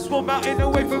 Just one mountain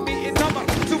away from meeting on my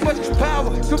too much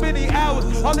power, too many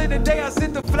hours. All in the day I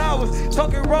sent the flowers,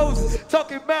 talking roses,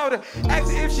 talking louder.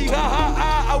 Asking if she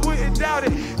I wouldn't doubt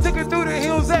it. Took her through the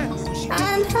hills and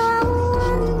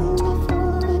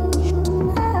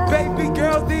baby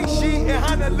girl think she in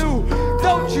Honolulu.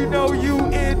 Don't you know you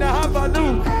in the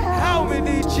Havalu? How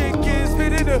many chickens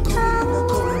fit in the...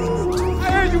 I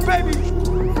hear you, baby.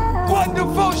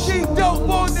 Wonderful, she don't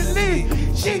want to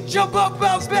leave. She jump up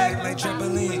out back like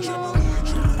trampoline.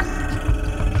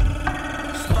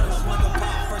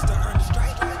 First to earn the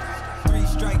strike. 3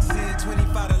 strikes in,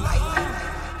 25 to life.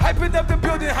 Hyping up the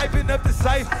building, hyping up the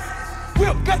site.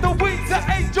 Will got the wings of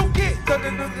angel get.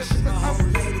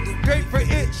 Great for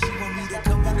it.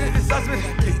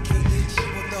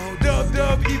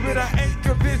 Dub, even I ain't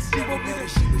convinced. She want me to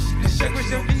shake with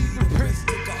your knees and prince.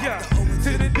 Yeah,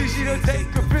 to the D, she don't take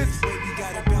offense.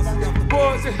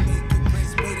 Boys,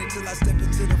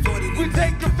 we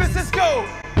take offense, let's go.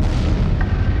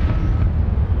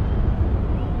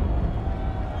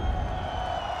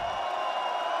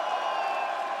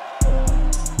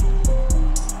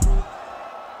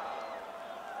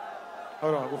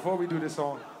 Hold on, before we do this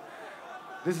song,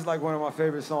 this is like one of my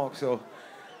favorite songs, so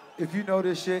if you know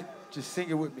this shit, just sing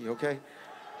it with me, okay?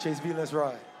 Chase B, let's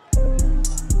ride.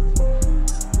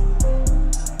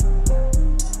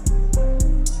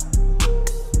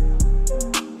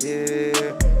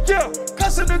 Yeah,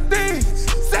 cussing the thing,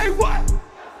 say what?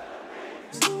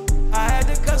 I had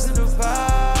to cuss in the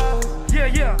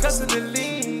vibe. Yeah, cussing the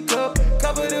link up,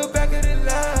 cover the back of the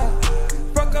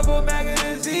line. Front cover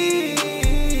magazine,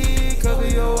 cover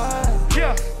your eyes.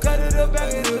 Yeah, cut it up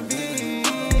back of the V.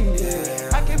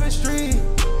 Yeah, I keep it street,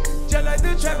 just like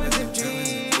the trappers in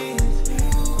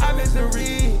jeans. I miss the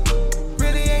read,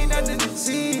 really ain't nothing to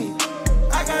see.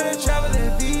 I gotta travel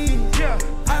in V. Yeah,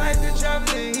 I like to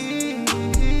travel in E.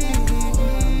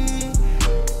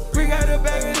 We got a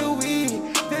bag of the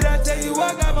weed. Did I tell you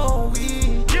I got my own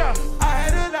weed? Yeah, I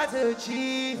had a lot to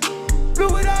achieve.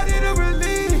 Blew it out in a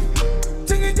relief.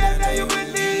 Took it down, now you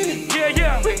believe.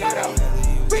 Yeah. We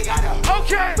got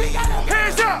okay. We got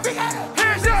hands up.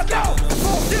 Hands up. Go.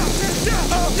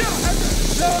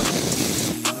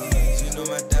 You know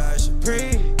my dash pre.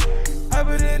 I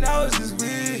put in hours this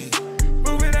week.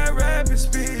 Moving at rapid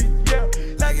speed. Yeah,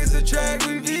 like it's a track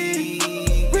we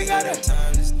beat. We gotta.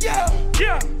 Yeah.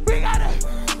 We gotta.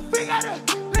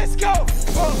 Let's go.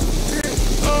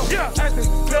 At the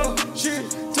club, shit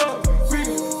talk. We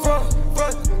front,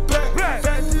 back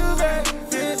to back.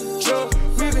 Then truck,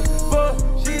 we been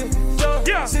bullshit.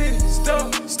 Yeah. City,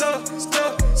 stuff,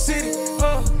 city,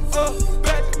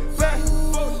 back.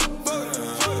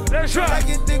 That's right. I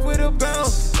can think with a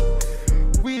bounce.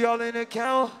 We all in the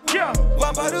count. Yeah.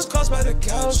 Wine bottles cost by the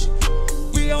couch.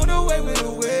 We on the way with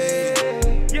the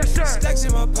way. Yes, sir. Stacks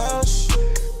in my pouch.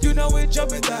 You know we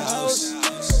jump in the house.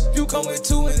 You come with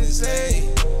 2 in the say.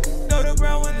 Know the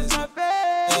brown one is my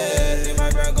bed. In my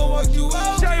brain go walk you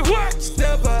out. Say what?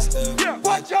 Step by step. Yeah.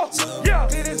 Watch out. Yeah.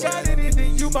 It has got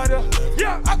anything you might have.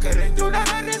 Yeah. I couldn't do none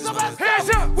of this on myself. Hands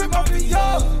up. With my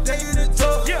PO. They in the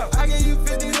tub. Yeah. I gave you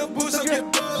 50 to boost up your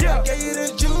bug. Yeah. I gave you the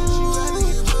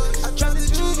juice. I tried to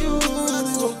choose you.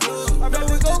 I bet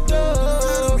we go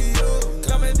club.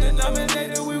 Coming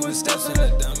denominated, we was steps in the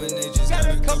domination. Got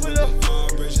a couple of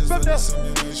from the let's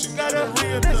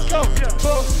go.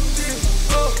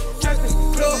 Check the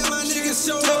flow. My niggas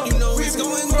show up, you know it's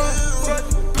going down. Back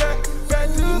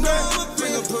to back.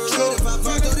 Bring a pearl if I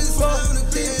fuck up this round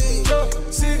again.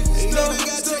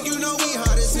 You know we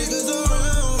hottest niggas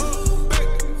around.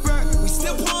 We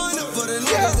still pouring up for the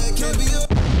niggas that can't be up.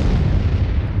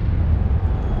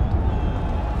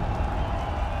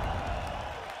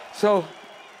 So,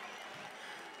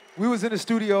 we was in the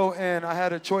studio and I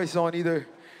had a choice on either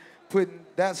putting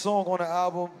that song on the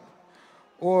album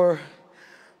or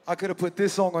I could have put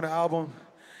this song on the album.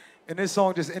 And this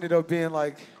song just ended up being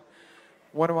like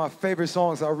one of my favorite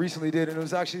songs I recently did. And it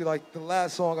was actually like the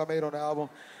last song I made on the album.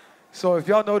 So if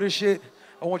y'all know this shit,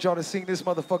 I want y'all to sing this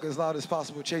motherfucker as loud as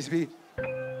possible. Chase B.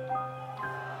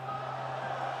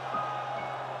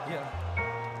 Yeah.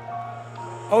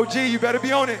 OG, you better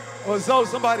be on it. Or Zoe,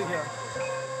 somebody.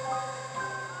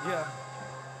 Yeah.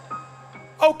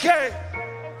 Okay.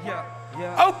 Yeah.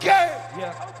 Okay.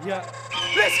 Yeah.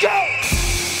 Let's go.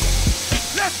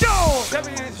 Tell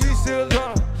me if you still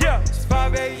love. Yeah.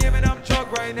 5 a.m. and I'm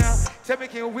drunk right now. Tell me,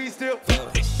 can we still?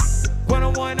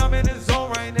 One-on-one, I'm in the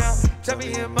zone right now. Tell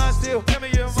me, am I still? Tell me,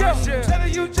 am I still?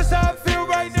 Telling you just how I feel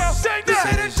right now. Shake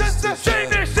that, it's just a shake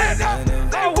that shit now.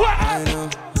 Oh, what? I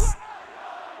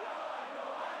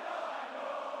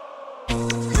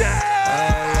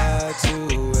lied to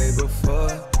you way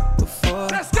before.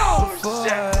 Let's go. Before I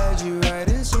had you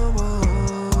writing so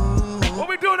much. What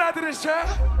we doing after this, child?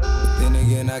 Then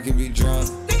again, I can be drunk.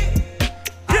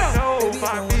 I know,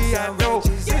 mommy, I know.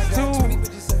 It's too.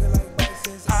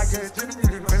 I get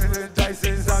the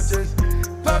dices, I'm just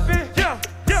popping.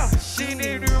 Yeah. She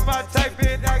need to my type,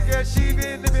 and I guess she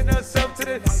been living herself to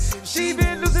the. She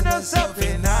been losing herself,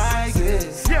 and I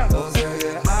guess. Oh,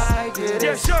 yeah, I get it.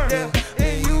 Yeah, sure. Yeah.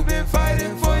 And you been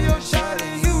fighting for your shot,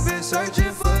 and you been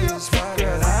searching for your spot.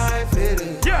 Girl, I feel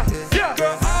it. Yeah.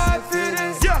 Girl, I feel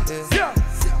it. Yeah.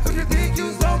 Who you think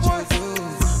you someone?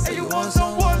 And you want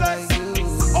someone like you?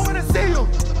 I wanna see you.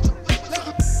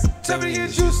 Tell me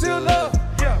if you still love.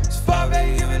 It's 5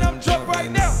 a.m. and I'm drunk right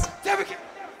now.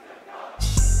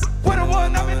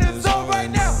 One-on-one, I'm in the zone right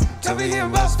now. Tell me if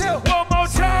I'm still. One more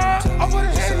time. I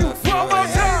wanna hear you one more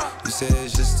time. You said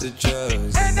it's just the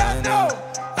drugs. And I know.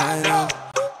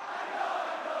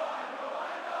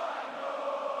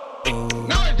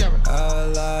 I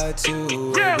lied to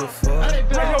you before. Before I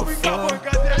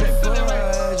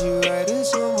had you writing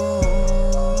so much.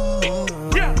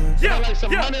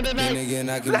 Then again,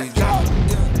 I can be drunk.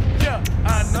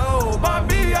 I know,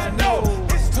 mommy, I know.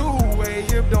 It's 2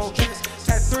 a.m. don't kiss.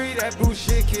 At 3, that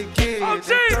bullshit kick in. At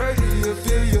 30, you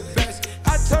feel your best.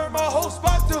 I turn my whole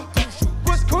spot to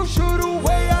was crucial the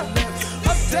way I left.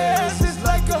 Upstairs is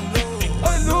like a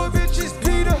little bitch is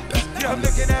Peter. I'm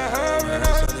looking at her and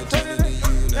her turning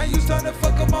it. Now you starting to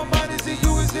fuck up my mind. Is it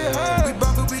you, is it her? We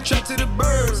bump and we trap to the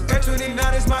birds. At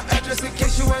 29 is my address in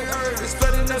case you ain't heard. It's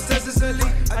flooding upstairs, it's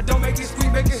elite. I don't make it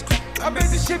sweet, make it. I made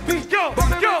this shit beat. Go.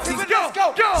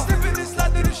 Slipping and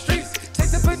slide through the streets.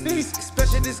 Take the beneath,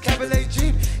 especially this Cabernet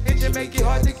Jeep. Engine make it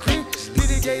hard to creep. Leave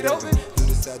the gate open.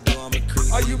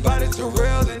 Are you about it to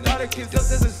rail? And all the kids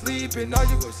upstairs asleep. And all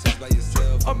you go sit by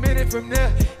yourself. A minute from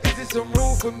there, is there some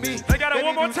room for me? I got it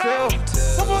one more time.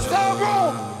 One more time,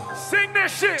 room. Sing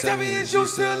that shit. Tell me is you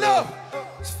still up?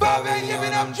 It's 5 a.m.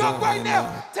 and I'm drunk right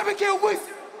now. Tell me can't wait.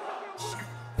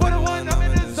 One-on-one, I'm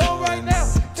in the zone right now.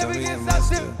 Tell me it's not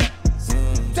still.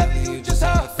 Tell me you just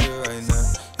how I feel right now.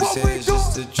 You said it's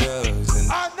just the drugs.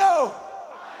 And I know.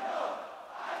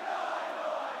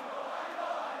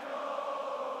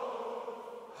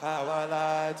 How I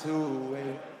lied to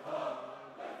it.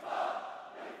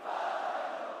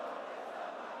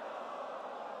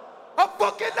 I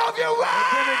fucking love you,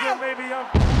 right? Maybe I'm.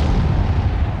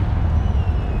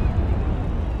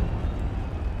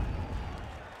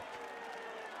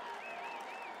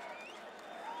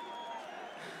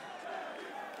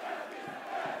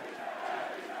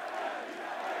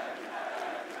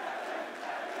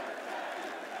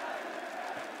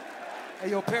 Hey,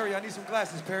 yo, Perry, I need some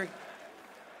glasses, Perry.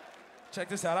 Check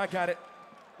this out, I got it.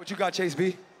 What you got, Chase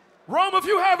B? Rome, if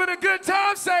you having a good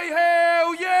time, say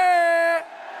hell yeah.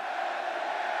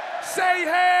 Say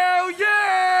hell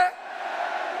yeah.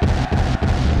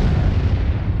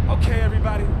 Okay,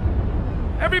 everybody.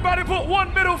 Everybody put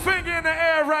one middle finger in the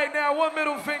air right now. One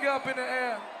middle finger up in the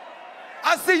air.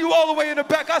 I see you all the way in the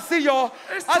back. I see y'all.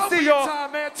 It's I see y'all.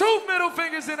 time, man. 2 middle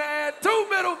fingers in the air. 2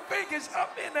 middle fingers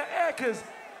up in the air, cause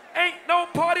ain't no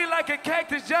party like a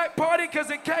Cactus Jack party, cause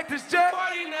in Cactus Jack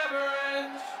party never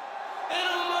ends. In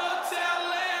a motel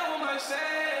land with my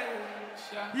sands.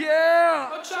 Yeah.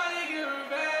 I'm trying to get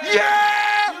revenge.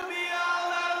 Yeah. You be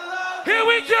all out of love. Here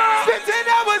we go. 15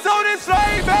 hours on this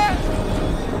slave, man.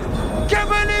 Can't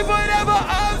believe whatever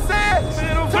I'm saying.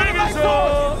 Middle fingers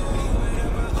up.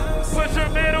 Put your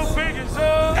middle fingers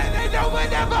up. And they know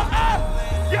whatever I.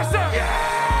 Yes, sir.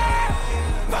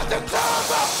 Yeah. About the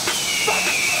club up.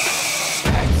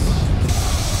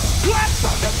 What?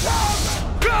 About the club.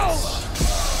 Go.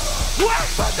 What?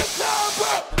 About the club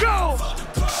up. Go.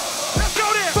 Let's go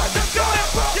there. Let's go there.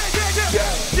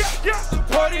 Yeah.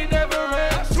 Party never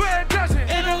ends. I swear it doesn't.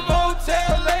 In a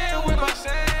motel land with my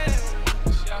sands.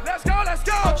 Let's go.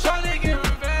 I'm trying to get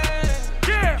revenge.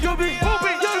 Yeah. You be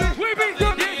we be.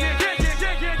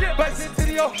 Yeah. Bites into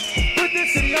the O. Put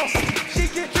this in the O. She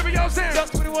get Give me your dance.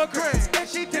 just 21 grand. And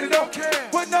she did it okay.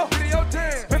 What no? Give me your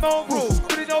dance. Pay my own rules.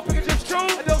 Put it on, pick it just true.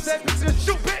 I don't say pick it just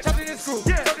shoot, bitch. Chop it in screw.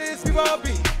 Yeah. Chop it in speed while I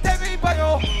be. That mean by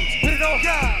your. Put it on.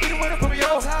 Yeah. Put it when I put me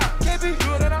on. Can't be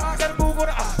good on the eye. Gotta move on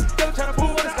the eye. Gotta try to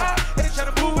move on the eye. And they try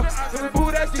to move on the eye. Gonna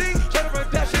move that D. Try to run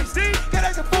that shit. Get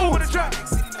like a fool with a trap.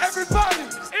 Everybody.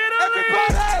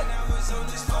 Everybody.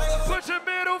 Put your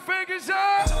middle fingers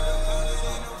up.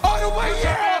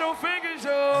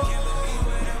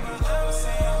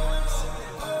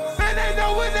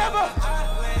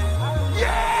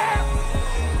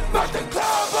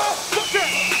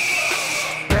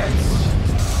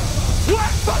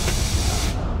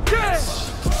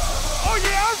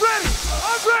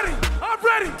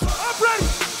 ready. I'm ready.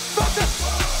 Fuck this.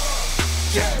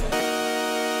 Yeah.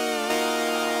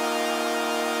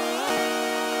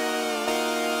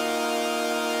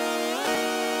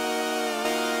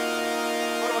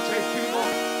 Hold on, Chase. Keep it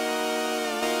going.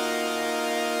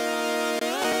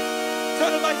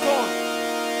 Turn the lights on.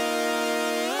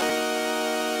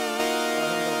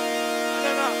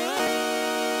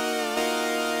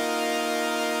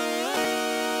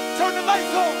 Turn the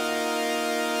lights on.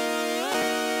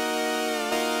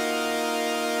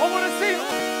 I want to see them.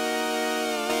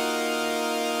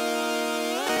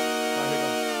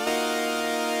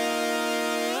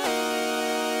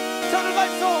 Turn the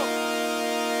lights on.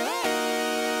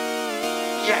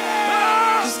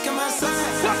 Yeah. Just come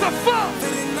outside. What the fuck?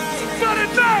 For the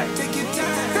night. Take your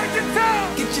time. Take your time.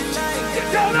 Get your life. Get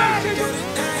your life.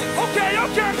 Okay,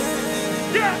 okay.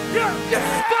 Yeah, yeah, yeah.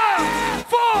 5,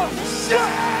 4,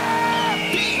 yeah.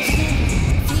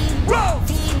 Whoa,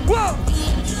 whoa.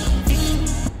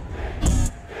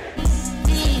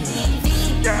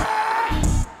 Yeah.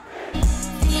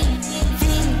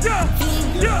 Yeah,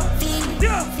 yeah,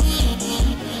 yeah.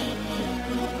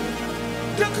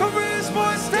 Your career is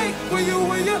more at stake when you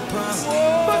win your promise.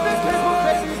 But the people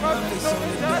baby rubbing on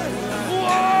the night.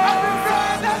 I've been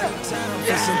riding out of town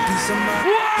for some peace of mind.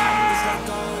 It's like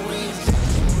always.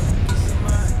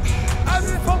 I've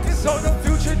been focused on the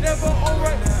future, never on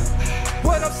right now.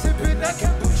 But I'm sipping that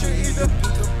kombucha either.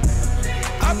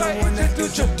 I might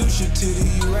introduce you to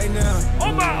you right now.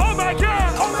 Oh my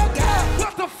God. Oh my God.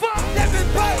 What the fuck? Never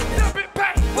paid. Never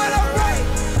paid. When I write,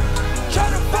 try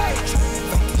to fight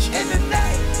in the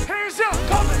night. Hands up.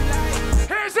 Coming.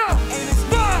 Hands up.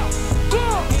 5, 4,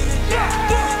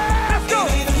 yeah. Let's go.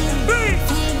 Beat.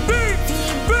 Yeah.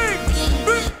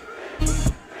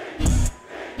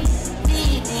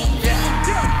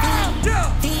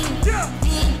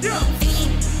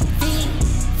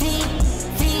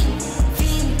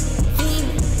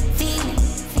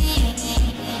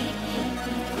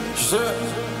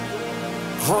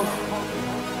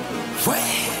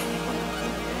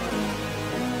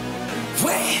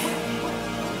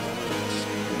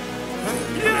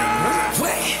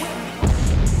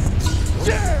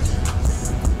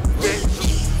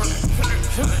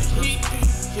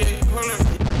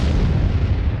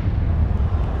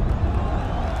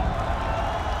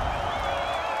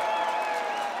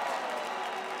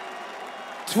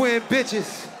 Twin bitches.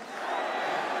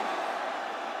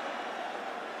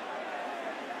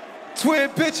 Twin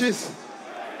bitches.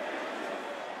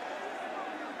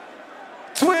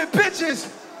 Twin bitches.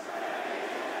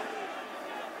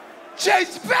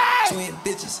 Chase back. Twin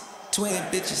bitches. Twin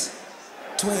bitches.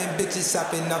 Twin bitches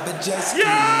hopping up a jet ski.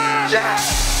 Yeah. Yeah.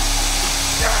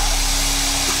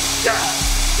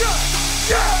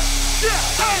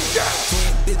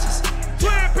 Twin bitches.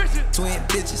 Twin bitches. Twin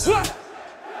bitches. What?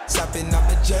 Hopping up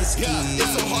a jet ski. Yeah,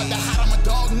 it's so hard to hide, I'm a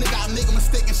dog, nigga, I make a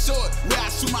mistake and short. Where I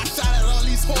shoot my shot at all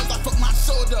these hoes, I fuck my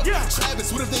shoulder. Yeah.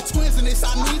 Travis, what if they twins and they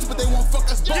Siamese, but they won't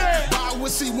fuck us both? Yeah. Why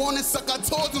would she want it, suck her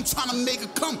toes, I'm trying to make her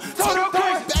come. Told her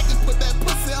back and put that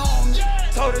pussy on.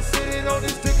 Yeah. Told her sitting on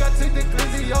this dick, I take the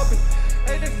glizzy off me.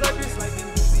 And this life is like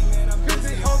busy, man, I'm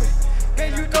busy, homie.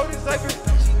 And you know this life is,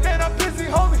 man, I'm busy,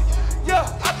 homie. Yeah,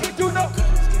 I can't do no.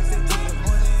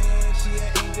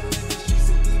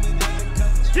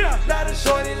 Yeah. Lot of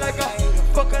shorty like a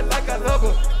fucker, like a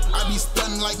lover. I be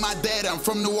stunning like my dad, I'm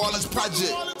from New Orleans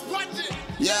Project.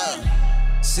 Yeah.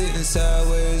 Sitting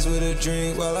sideways with a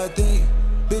drink while I think.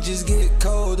 Bitches get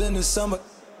cold in the summer.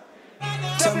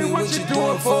 Tell me what you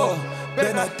doing for.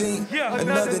 Then I think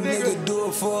another nigga do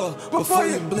it for. Before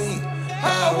you blink,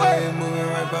 highway moving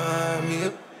right behind me.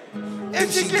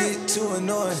 If she get too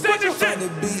annoying, find the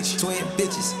beach. Twin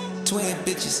bitches, twin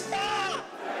bitches.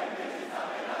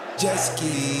 Jet ski.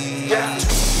 Yeah. Not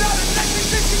a sexy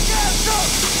bitch,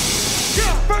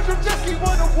 yeah. Virgil jet ski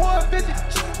won award, bitches.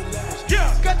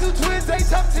 Yeah. Got 2 twins, they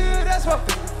top 10, that's my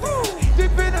favorite.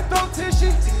 Deep in the throat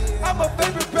tissue, I'm a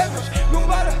favorite beverage. You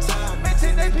gotta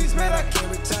maintain a piece, man, I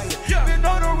can't retire. Yeah. Been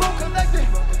on the road collecting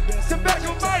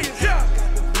tobacco Myers. Yeah.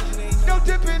 No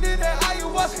dipping in that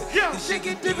ayahuasca. Yeah. She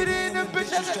get dipping in the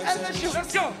bitch as a LSU.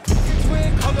 Let's go.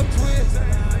 Twin, call up twins.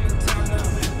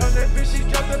 On that bitch, she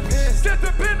dropped the pin. Set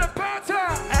the pin to pound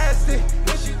time. Asked it,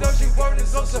 and she know she worried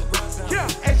is also. Yeah.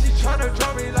 And she tryna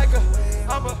draw me like a,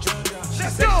 I'm a. She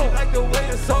Let's say go. she like the way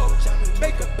the soul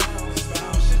make her bounce.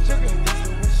 She took it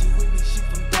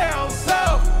down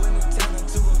south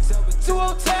to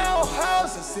Old Town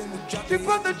House. She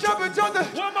put the jump and jump the.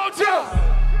 One more time.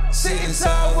 Sitting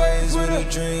sideways with a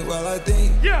drink while I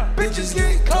think. Yeah. Bitches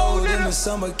get cold in the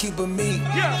summer, keep a meat.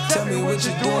 Yeah. Tell me what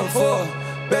you doing for.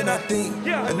 Bet I think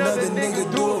another nigga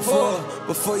do it for her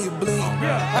before you blink.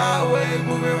 Highway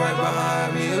moving right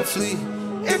behind me, a fleet.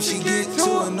 If she get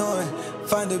too annoying,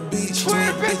 find a beach.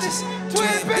 Twin bitches, twin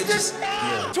bitches.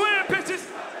 Twin bitches.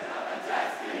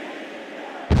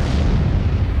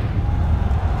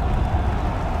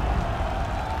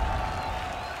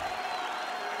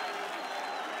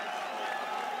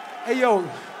 Hey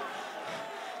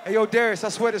yo, Darius, I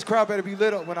swear this crowd better be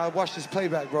lit up when I watch this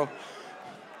playback, bro.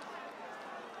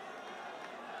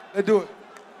 Let's do it.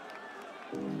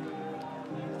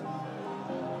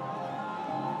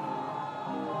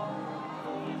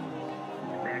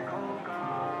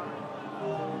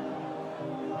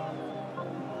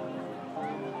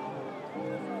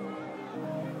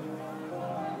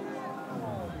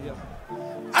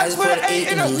 I just put an 8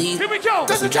 in the lead. Here we go.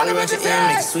 Got some Jolly Rancher in,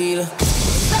 make it sweeter.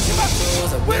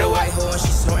 With a white horse,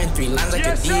 she snorting 3 lines like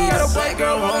a D. Got a white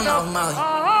girl rolling off Molly.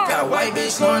 Got a white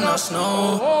bitch snoring off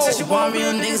snow. Said she want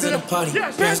real niggas in the party.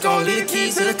 Parents gon' leave the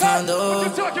keys to the condo.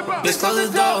 Bitch, close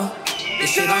the door.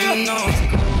 This shit I don't know.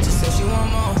 She said she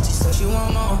want more. She said she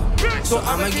want more. So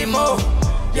I'ma get more.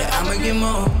 Yeah, I'ma get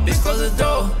more. Bitch, close the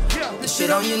door. This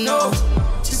shit on you know.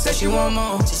 She said she want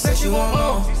more. She said she want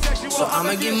more. So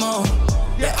I'ma get more.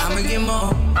 Yeah, I'ma get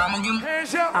more. I'ma get more.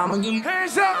 Hands up. I'ma get more.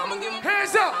 Hands up.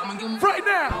 Hands up. Right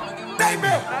now.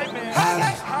 Nightmare.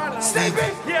 Highlight.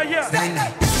 Sleeping. Yeah.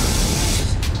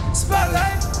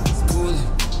 Spotlight. Cool.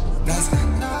 Nice.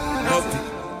 Healthy.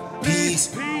 Peace.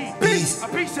 Peace. A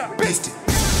piece up. Beast it.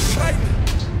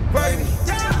 Right me.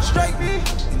 Strike me.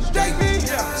 Strike me.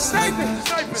 Sniping.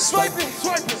 Swiping.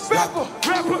 Rapper.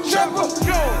 Trapper.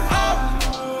 Go. I'm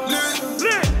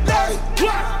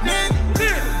lit.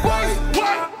 White.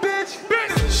 Bitch.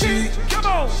 She. Come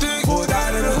on. Pulled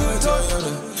out of the hood,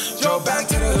 Toyota. Drove back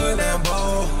to the hood,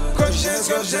 Lambo. Crush hands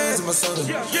in my soda.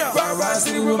 Ride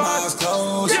city with my eyes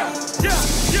closed.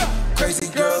 Crazy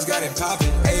girls got it poppin'.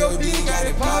 AOD got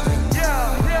it poppin'.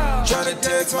 Tryna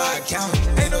text my account.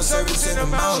 Ain't no service in the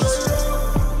mountains.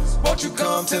 Won't you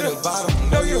come to the bottom?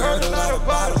 Know you heard a lot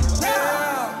about them.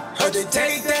 Heard they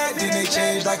take that, then they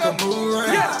change like a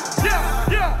boomerang.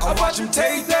 I watch them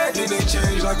take that, then they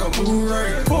change like a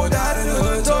boomerang. Pulled out of the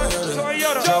hood,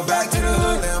 Toyota. Drove back to the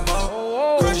hood,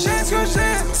 Lambo. Crush hands, my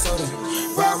soda.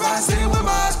 Ride city with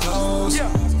my eyes closed.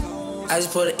 I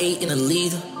just put an 8 in the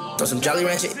lead. Throw some Jolly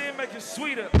Rancher. Make it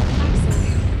sweeter.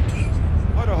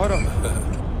 Hold on.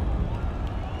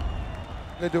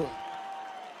 Let's do it.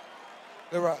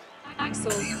 Let's rock.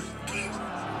 Axel.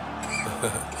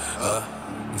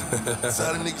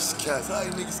 How the niggas cat?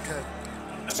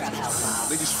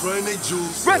 Niggas spraying they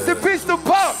juice. Rest in peace to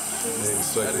Pop.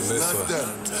 That is not that.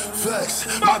 Facts.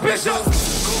 My bishop.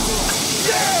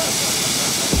 Yeah.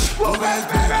 Who ass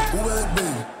baby?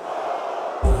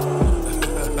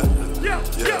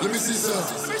 Yeah. Let me see some.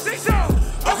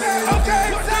 Okay.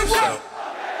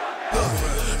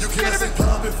 You can't say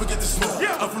pop and forget the smoke.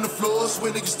 I'm from the floor,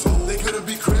 swear niggas told. They couldn't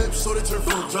be cribs, so they turn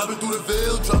full. Dropping through the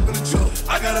veil, dropping the joke.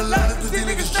 I got a lot cause these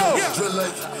niggas joke. Drill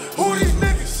like, who these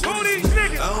niggas? I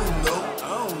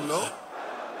don't know.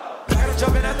 Gotta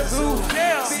jumping at the blue.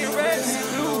 Seeing red, seeing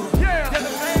blue. Get the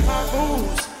flame, my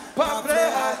moves. Pop play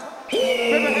high.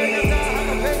 River hanging down, I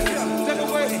can pay you. Take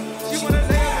away. She wanna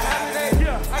lay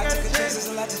I got a chance, there's a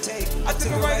lot to take. I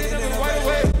took her right in the right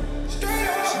way.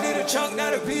 She need a chunk,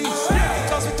 not a piece. It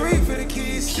cost me 3 for the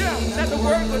keys. Let the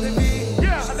work with the beat.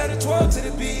 I let it 12 to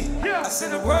the beat. I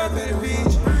send the word to the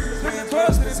beach. Bring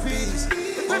 12 to the beach.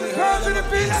 Bring the girls to the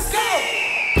beach. Let's go.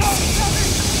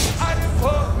 I didn't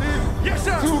fuck me. Yes,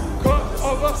 sir. 2 cups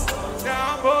over.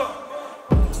 Now I'm up.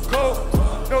 Go.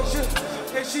 No shit.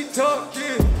 And she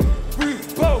talking. We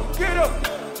both get up.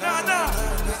 Nah.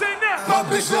 Say now. My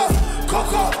bitch up.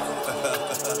 Coco.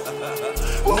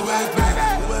 Who ass baby?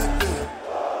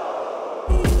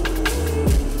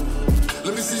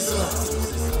 Let me see some.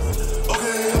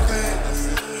 Okay.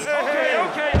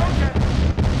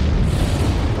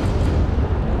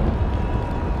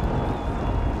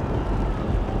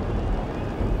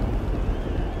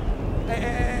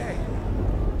 Hey.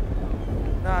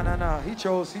 Nah. He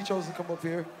chose to come up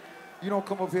here. You don't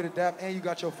come up here to dap and you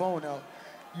got your phone out.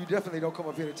 You definitely don't come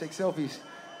up here to take selfies.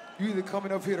 You either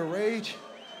coming up here to rage.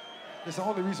 It's the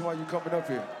only reason why you're coming up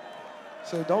here.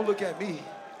 So don't look at me.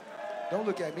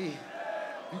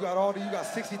 You got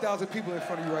 60,000 people in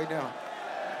front of you right now.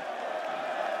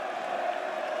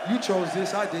 You chose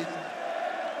this, I didn't.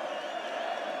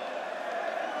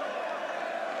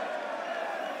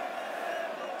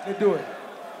 Let's do it.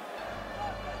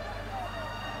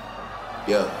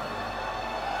 Yeah.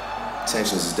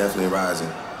 Tensions is definitely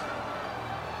rising.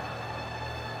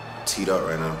 Teed up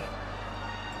right now.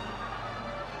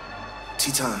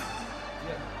 Tea time.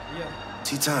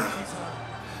 Tea time.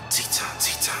 Tea time,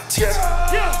 tea time, tea Yeah.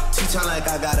 time. Tea time like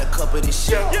I got a cup of this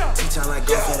shit. Tea time like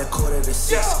golf at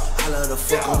 5:45. I love the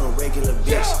fuck on a regular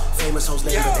bitch. Famous hoes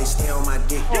lame, but they stay on my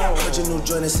dick. Heard your new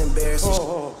joint is embarrassing. Hey,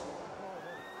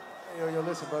 yo,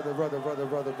 listen, brother.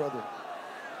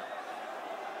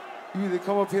 You either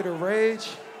come up here to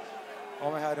rage, or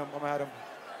I'm gonna have him.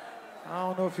 I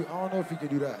don't know if you can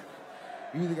do that.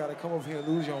 You either gotta come up here and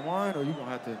lose your mind, or you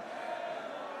gonna have to, you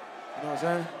know what I'm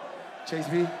saying? Chase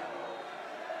B.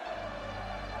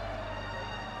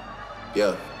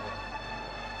 Yeah.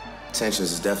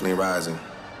 Tensions is definitely rising.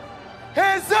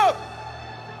 Hands up!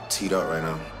 Teed up right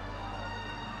now.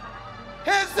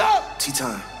 Hands up! Tea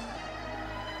time.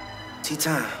 Tea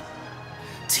time.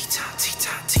 Tea time, tea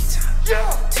time, tea time.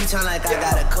 Tea time like I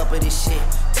got a cup of this shit.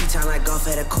 Tea time like golf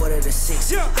at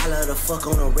 5:45. I love the fuck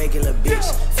on a regular bitch.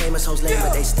 Famous hoes lame,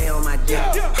 but they stay on my dick.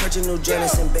 Heard your new joint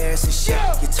is embarrassing shit.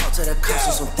 You talk to the cops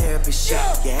on some therapy shit.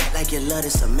 You act like you love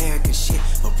this American shit,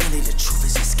 but really the truth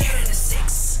is you're scared of the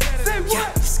 6.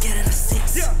 Yeah, you're scared of the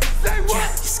 6. Yeah, you're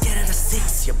scared of the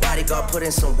 6. Your bodyguard put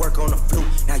in some work on the flute.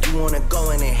 Now you wanna go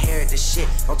and inherit the shit.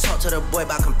 Don't talk to the boy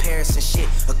about comparison shit,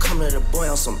 or come to the boy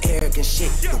on some arrogant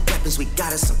shit. The weapons we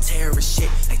got is some terrorist shit.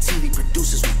 Like TV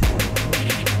producers,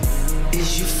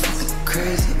 Is you fucking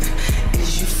crazy?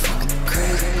 Is you fucking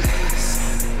crazy?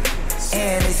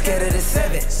 And they scared of the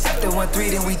 7. After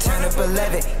 1-3, then we turn up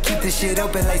 11. Keep the shit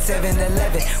open like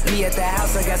 7-Eleven. We at the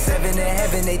house, I got 7 in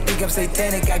heaven. They think I'm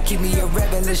satanic, I keep me a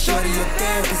rebel. A shorty a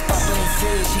therapist, Papa and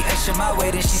Sid. She ushered my way,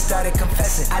 then she started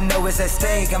confessing. I know it's at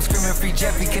stake, I'm screaming free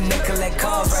Jeffrey. Connect, collect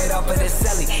calls right off of the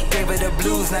celly. Gave her the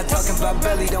blues, not talking about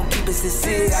belly. Don't keep it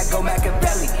sincere, I go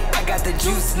Machiavelli. I got the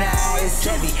juice now, it's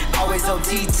heavy. Always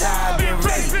OT time, been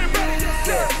ready.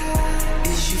 Yeah.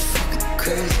 Is you fucking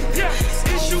crazy?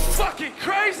 Is you fucking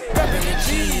crazy? Rapping the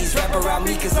G's, rap around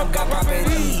me cause I'm got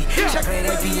property. Chocolate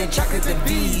AP and chocolate the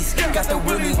B's. Got the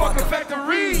Willy Wonka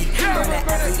factory. Burn that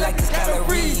athlete like it's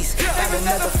calories. Have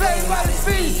another flame while it's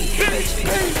speed.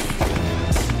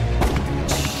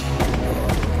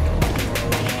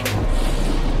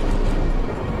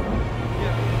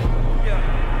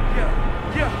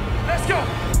 Let's go.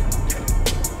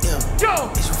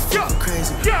 Is you fucking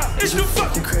crazy? Is you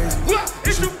fucking crazy?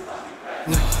 Is you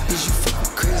No, is you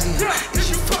fucking crazy? Is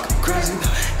you fucking crazy?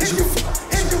 Is you fucking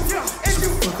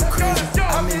crazy?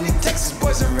 I'm in the Texas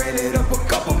boys and raided up a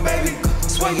couple maybe.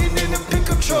 Swinging in the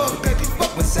pickup truck, baby,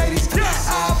 fuck Mercedes.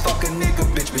 I fuck a nigga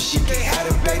bitch, but she can't have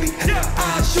a baby.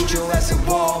 I shoot your ass at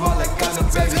Walmart like I'm a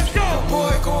baby.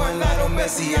 Boy going Lionel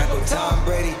Messi, I go Tom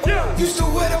Brady. Used to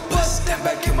wear the bus, step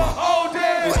back in my old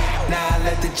days. Now I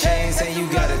let the chains say you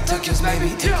gotta touch us,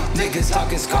 maybe. Niggas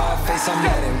talking Scarface, I'm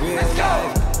not in real life.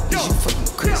 Is you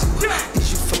fucking crazy?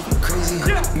 Is you fucking crazy?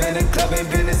 Man, the club ain't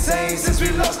been the same since we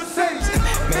lost Mercedes.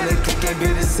 Man, the clique ain't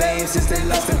been the same since they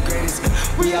lost the greatest.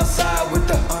 We outside with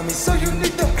the army, so you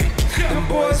need them. Them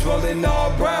boys rolling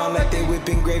all brown like they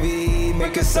whipping gravy.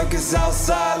 Make a circus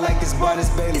outside like it's Barnes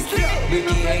Bailey.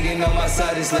 Ricky hanging on my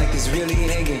side, it's like it's really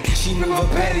hanging. She move her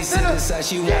panties to the side,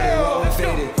 she want it raw and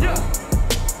faded.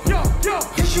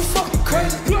 Is you fucking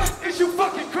crazy? Is you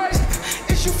fucking crazy?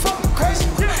 Is you fucking crazy?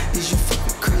 Is you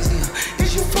fucking crazy?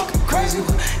 Is you fucking crazy?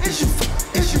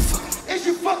 Is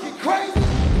you fucking crazy?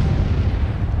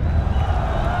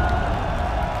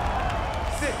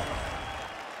 Sit.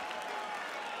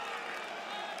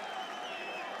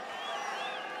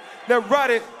 Let's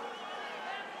ride it.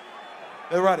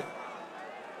 Let's ride it.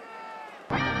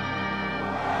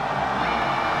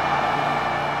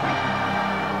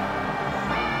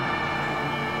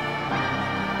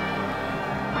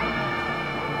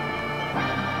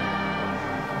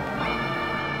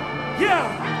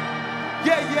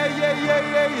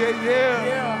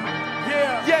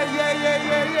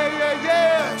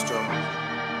 Astro.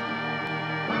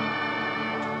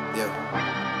 Yeah.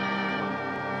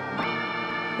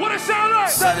 What it sound like?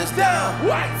 Sun is down.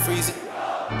 What? Freeze it.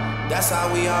 That's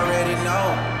how we already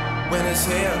know when it's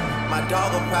here. My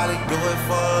dog will probably do it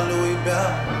for Louis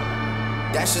Bell.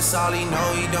 That's just all he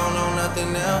know. He don't know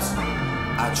nothing else.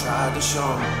 I tried to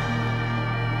show him.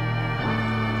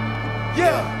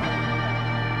 Yeah.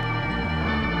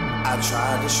 I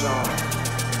tried to show him.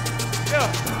 Yeah.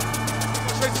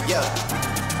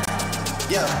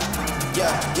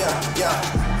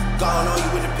 Gone on you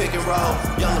with the pick and roll.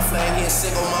 Young Flame, he in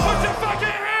sicko mode. Put your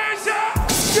fucking hands up!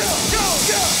 Go!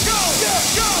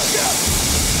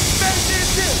 Make this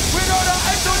shit with all the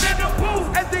ice on in the booth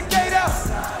at the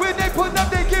gatehouse. When they put up,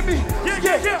 they give me,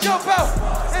 jump out.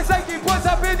 It's like he puts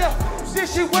up in there.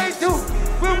 This shit way too.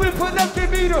 When we put up, give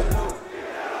me the.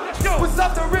 What's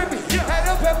up the ribbon? Had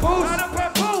up at booth.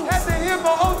 Had to hit in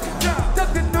my own.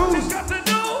 Duck the news.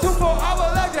 2-4-hour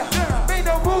like that. Made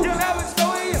no move. Now it's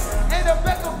going in. And the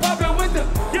back of popping with them.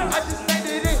 I just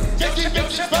landed in. Just keep your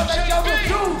shit like y'all was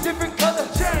two. Different color.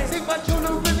 See my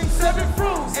jewelry really 7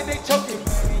 fruits. And they choking.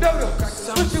 No,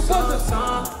 switch it was a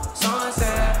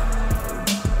sunset.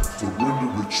 Surrender,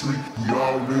 retreat, we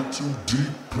all in too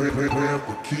deep. Plan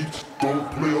for keeps, don't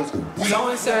play us for weeks.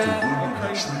 So sad.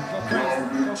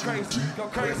 Surrender, retreat, we all in too deep. Go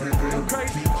crazy, go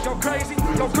crazy, go crazy, go crazy,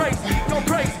 go crazy, go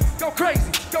crazy, go crazy,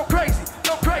 go crazy, go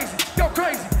crazy, go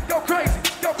crazy,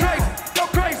 go crazy, go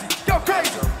crazy, go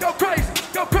crazy, go crazy,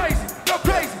 go crazy, go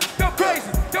crazy, go crazy,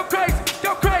 go crazy,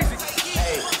 go crazy.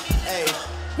 Hey,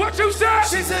 what you said?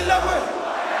 She's in love with.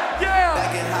 Yeah.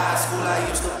 Back in high school, I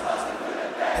used to.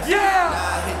 Yeah. Now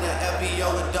I hit the FBO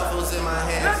with duffels in my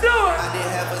hands. Let's do it. I did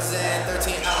half a Zan,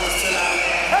 13 hours till I.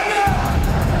 Hey,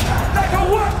 yeah. Like a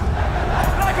what?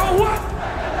 Like a what?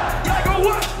 Like a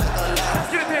what? Let's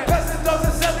get it there. Passing those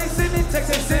and selling, sending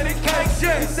texts and sending cakes.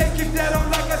 Yeah. He say keep that on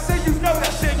like I said, you know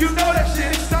that shit. You know that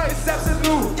shit. It's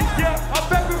absolute. Yeah. I'm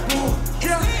back with Boo.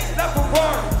 Yeah. Not for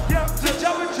Warren. Yeah. Just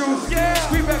jumping juice. Yeah.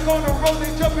 We back on the road,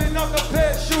 they jumping off the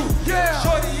parachute. Yeah.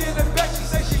 Shorty in the back, she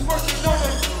say she working on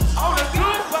the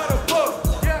good by the book.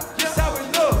 Yeah. Just how it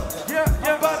look. Yeah.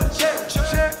 I'm about to check.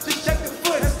 Just check the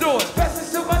foot. Let's do it. Pass it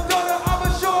to my daughter, I'ma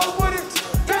show her what it.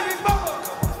 Baby mama.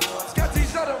 Got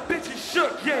these other bitches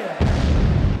shook. Yeah.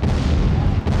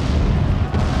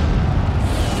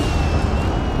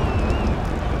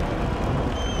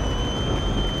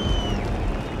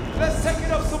 Let's take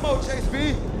it up some more, Chase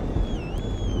B.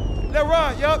 Let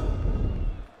run, yup.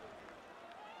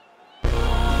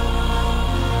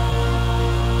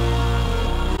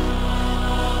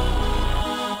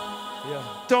 Yeah.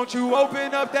 Don't you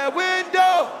open up that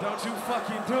window. Don't you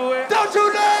fucking do it. Don't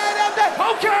you let up that.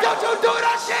 Okay. Don't you do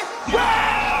that shit. Yeah.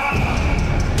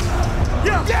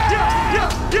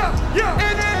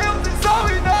 In the hills, it's all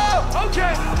we know.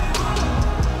 Okay.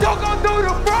 Don't go through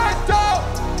the front door.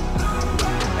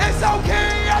 It's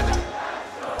okay.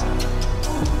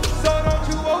 So don't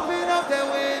you open up that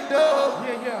window.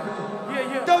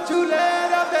 Yeah. Don't you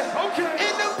let up that. Okay.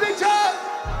 In the picture.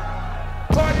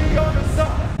 Party on the sun.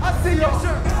 I see you. Yes,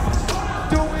 sir.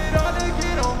 Do it all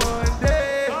again on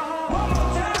Monday.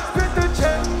 Spend the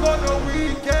check on the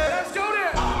weekend. Let's go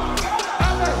there.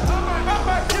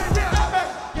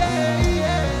 Yeah.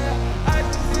 I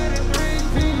just did it 3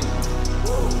 feet.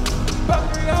 But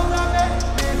 3 hours I made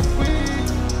this week.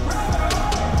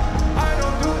 I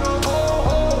don't do no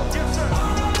ho-ho. Yes, sir.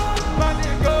 My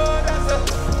nigga,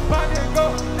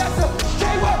 that's a,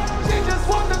 say what? She just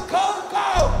want the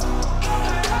cocoa.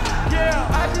 Yeah.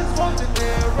 I just want the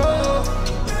narrow.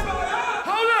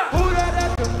 Hold up. Who that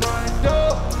at the front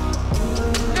door?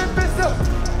 If it's a,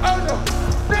 oh no.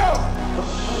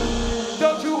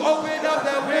 Don't you open up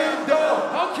that window.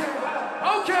 Okay.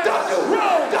 Don't you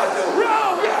roll.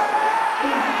 Yeah.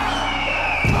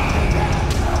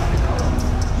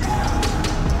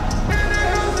 In the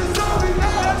hills is all we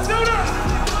know. Let's do that.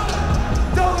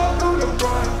 Don't go through the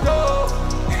front door.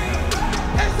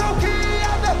 It's okay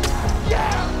out there.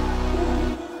 Yeah.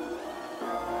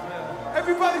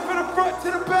 Everybody from the front to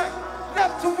the back,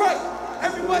 left to right.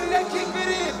 Everybody that can get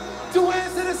in, 2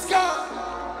 hands to the sky.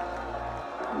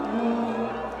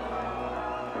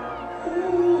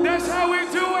 That's how we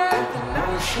do it.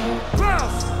 Bounce,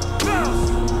 bounce, bounce,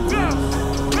 bounce,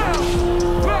 bounce,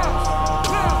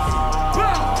 bounce,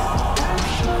 bounce.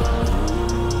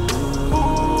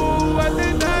 Ooh, at the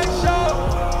night show.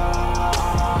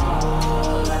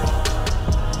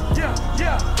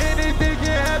 Yeah. Anything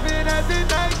can happen at the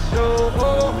night show.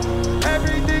 Oh,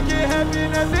 everything can happen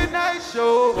at the night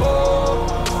show. Oh,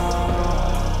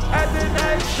 at the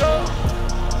night show.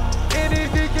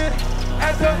 Anything can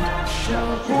at the night show.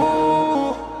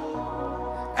 Ooh,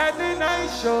 at the night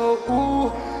show.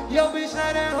 Ooh, yo bitch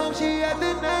not at home, she at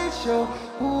the night show.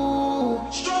 Ooh,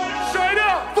 Straight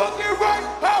up. fucking right.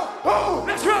 Oh,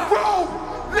 Let's rock. roll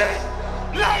this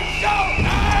night show.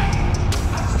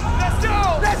 Let's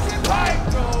go. Let's get right.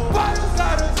 Bottles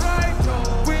got us right.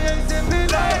 We ain't sipping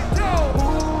like Ooh,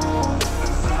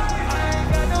 I ain't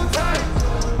got no time.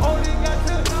 Only got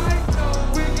tonight.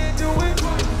 We can do it.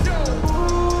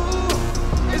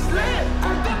 Ooh, it's lit.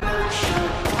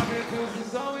 Cause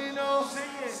it's all we know.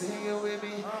 Sing it with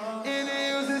me. In the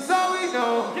hills, it's all we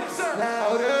know. Yes, sir.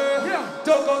 Louder. Yeah.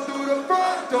 Don't go through the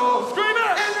front door. Scream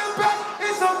it. In the back,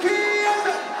 it's okay.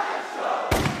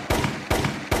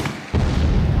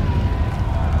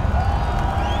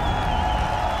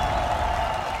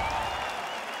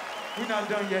 We're not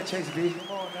done yet, Chase B.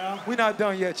 Come on now. We're not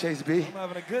done yet, Chase B. I'm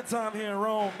having a good time here in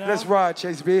Rome now. Let's ride,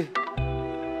 Chase B.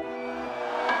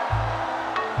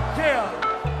 Yeah.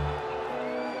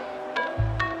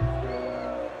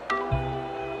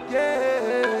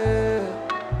 Yeah.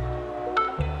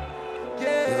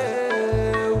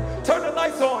 Yeah. Turn the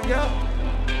lights on, yeah.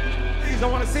 Please, I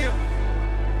want to see him.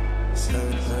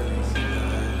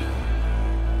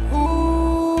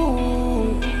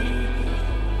 Ooh.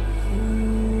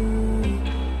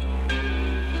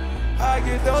 I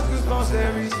get those goosebumps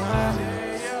every time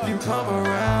you come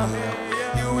around.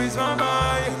 You ease my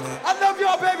mind. I love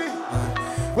y'all, baby.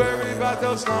 Worry about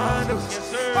those condoms.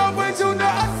 I'm way too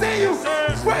now. I see you.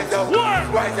 Wait the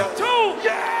one, wait the two.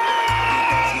 Yeah.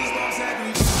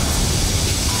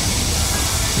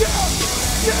 Yeah.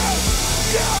 Yeah.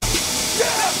 Yeah.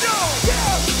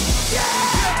 Yeah.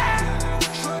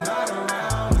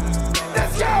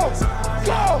 Let's go.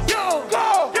 Go. Go.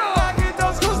 Go. I get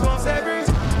those goosebumps every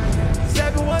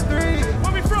 713.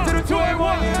 Where we from? To the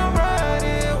 281. Yeah, I'm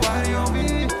riding. Why they on me?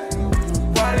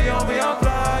 Why they on me? I'm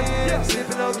flying. I'm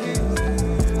sipping low key.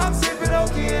 I'm sipping low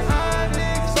key and high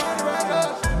niggas trying to ride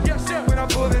up. Yes, sir. When I'm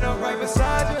pulling up right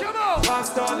beside you. Come on. Pop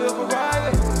star Lil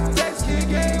Mariah. Text kid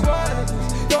game wallet.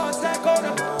 Don't stack on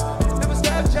them. Never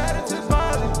Snapchatting to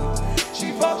Molly.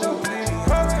 She fucked up.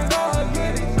 Her and all her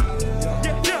guineas.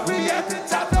 Yeah. We at the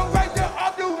top, though, right there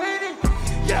off the winning.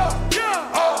 Yeah.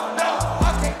 Yeah. Oh no, I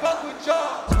can't fuck with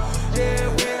y'all. Yeah,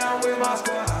 when I'm with my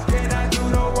squad, can I do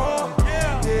no wrong?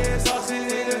 Yeah. Yeah, sauce in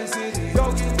the city.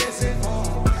 Don't get missing.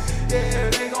 Yeah,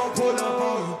 they gon' pull up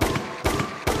on you.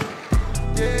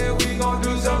 Yeah, we gon'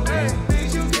 do something.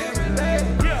 Things you can't relate.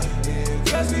 Yeah.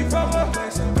 Cause we from a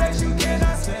place you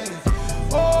cannot say.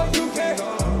 Oh, you can't.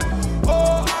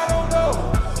 Oh, I don't know.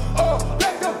 Oh,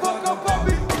 back the fuck up on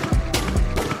me.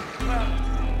 Clap,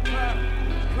 clap,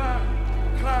 clap,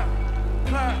 clap,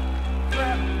 clap,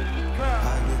 clap, clap. I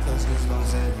get those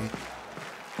goosebumps every.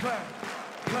 Clap,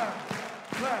 clap,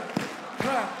 clap,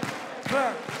 clap, clap,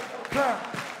 clap,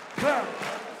 clap,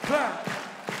 clap.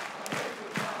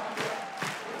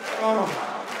 Oh.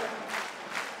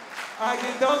 I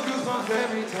get those goosebumps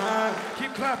every time.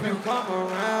 Keep clapping. You come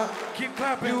around. Keep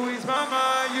clapping. You ease my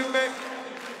mind. You make.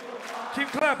 Keep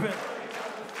clapping.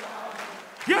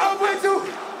 Yeah, way two.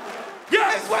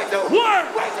 Yeah, it's way two. One,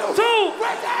 way two. Two.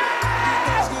 Way two.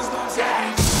 Yeah.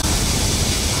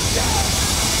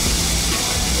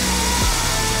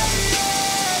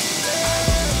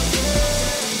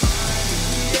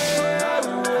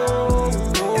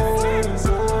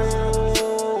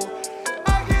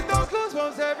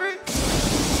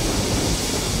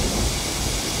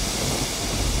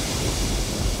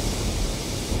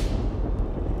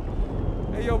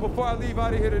 Hey, yo, before I leave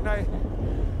out of here tonight,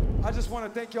 I just want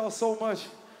to thank y'all so much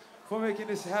for making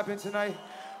this happen tonight.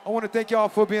 I want to thank y'all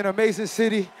for being an amazing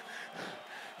city.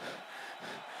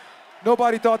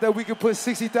 Nobody thought that we could put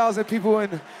 60,000 people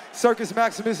in Circus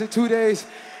Maximus in 2 days.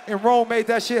 And Rome made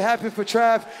that shit happen for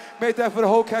Trav, made that for the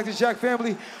whole Cactus Jack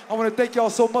family. I want to thank y'all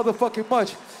so motherfucking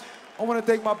much. I want to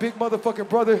thank my big motherfucking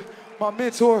brother, my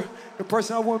mentor, the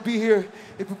person I wouldn't be here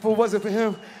if it wasn't for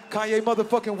him, Kanye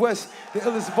motherfucking West, the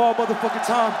illest of all motherfucking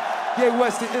time. Ye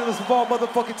West, the illest of all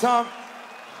motherfucking time.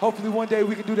 Hopefully one day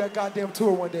we can do that goddamn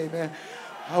tour one day, man.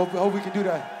 I hope we can do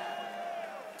that.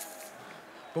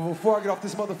 But before I get off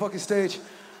this motherfucking stage,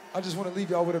 I just want to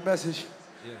leave y'all with a message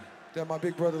that my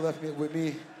big brother left with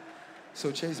me.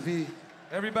 So Chase B.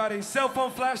 Everybody, cell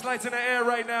phone flashlights in the air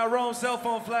right now. Rome, cell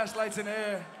phone flashlights in the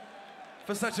air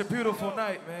for such a beautiful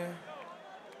night, man.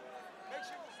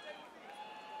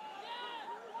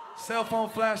 Cell phone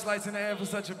flashlights in the air for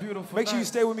such a beautiful night. Make sure you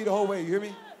stay with me the whole way, you hear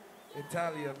me?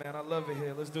 Italia, man, I love it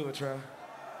here. Let's do it, Trav.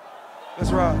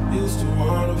 Let's ride. Used to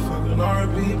wanna fucking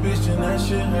R&B bitch and that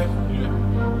shit happened.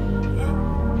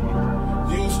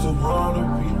 Used to wanna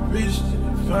be rich and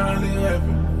it finally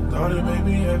happened. Thought it made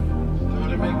me happy.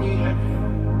 Thought it made me happy.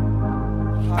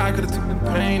 I could've took the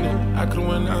pain and I could've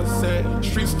went outside.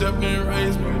 Street stepped and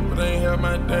raised me, but I ain't have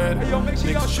my dad. Hey, yo, make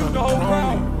sure y'all shoot the whole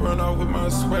crowd. Run off with my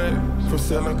swag. From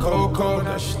selling cold,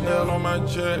 that Chanel on my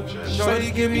jet.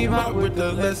 Shorty give me my with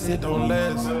the less, it don't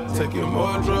last. Taking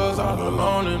more drugs all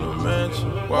alone in a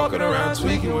mansion. Walking around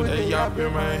tweaking with that yop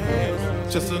in my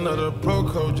hands. Just another pro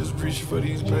code, just preaching for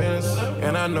these bands.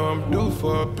 And I know I'm due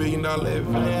for $1 billion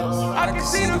advance. I can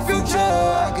see the future.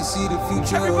 I can see the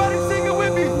future. Everybody sing it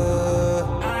with me.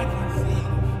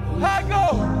 I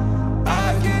go.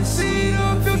 I can see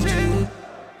the future.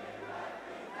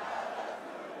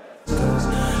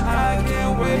 I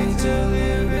can't wait to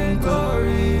live in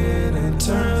glory and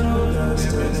eternal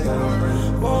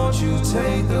destiny. Won't you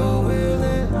take the wheel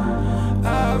and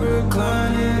I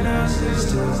recline and I sit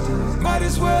still. Might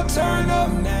as well turn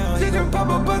up now. He gon' pop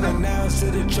up unannounced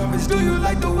to the trumpets. Do you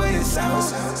like the way it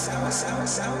sounds?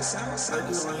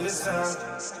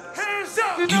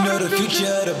 You know the future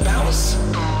of the bounce.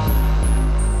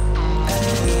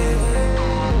 Hey,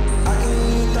 I can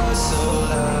hear your thoughts so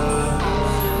loud.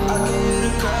 I can hear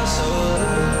the crowd so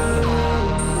loud.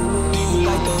 Do you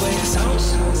like the way it sounds?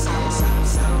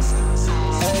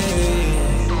 Hey,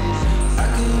 I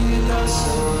can hear your thoughts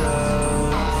so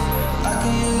loud. I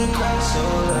can hear the crowd so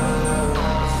loud.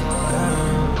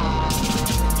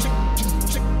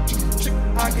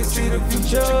 I can see the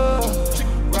future.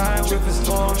 Ride with a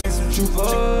storm and some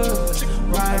troopers.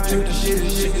 Ride through the shit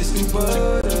is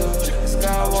stupid.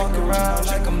 Sky walk around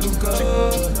like I'm Luca.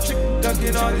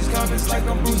 Ducking all these comments like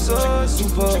I'm Bruce.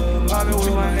 Super. Mobbing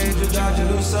with my angel, dodging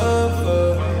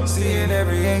Lucifer. Seeing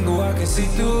every angle I can see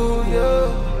through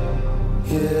you.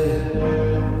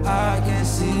 Yeah, I can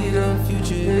see the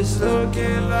future. It's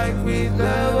looking like we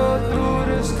level through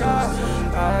the sky.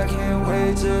 I can't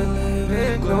wait to live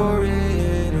in glory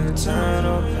in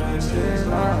eternal places.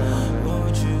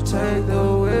 Won't you take the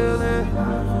wheel and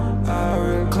I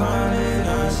recline and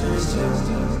I just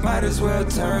might as well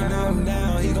turn up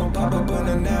now. He gon' pop up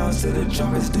unannounced to the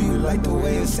trumpets. Do you like the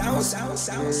way it sounds?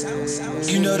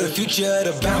 You know the future of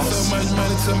the bounce. So much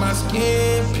money to my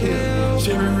skin peel.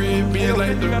 Cherry red being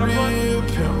like the real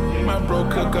pimp. My bro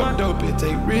cook up dope, it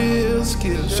take real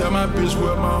skills. Show my bitch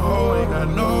where my hoe ain't got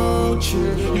no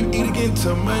chill. You eat again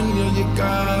to money or you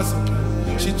gossip.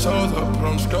 She chose her put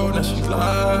on stroll, now she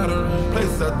lottery.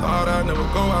 Places I thought I'd never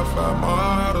go, I find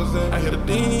models in. I hear the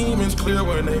demons clear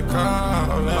when they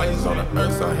call. Lights on the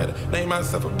earth, so I had to name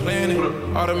myself a planet.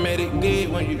 Automatic dead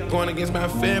when you going against my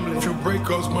family. Few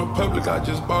breakups went public, I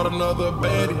just bought another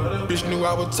baddie. Bitch knew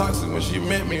I was toxic when she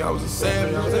met me, I was a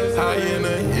savage. High in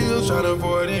the hills, trying to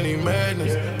avoid any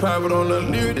madness. Private on the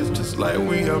lyric, it's just like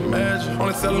we imagine.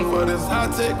 Only selling for this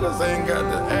high tech, cause I ain't got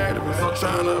the activists. I'm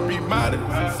trying to be modest,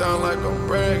 it sound like I'm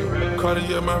bragging.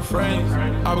 Cartier my frames,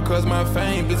 all because my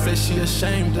fame. Bitch say she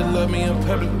ashamed to love me in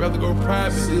public, rather go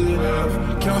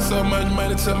private. Count so much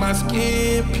money till my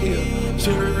skin peel.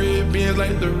 Cherry red beans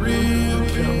like the real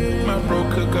pimp. My bro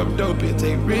cook up dope, it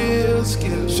take real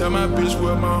skill. Show my bitch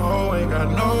where my hoe ain't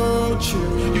got no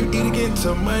chill. You eat again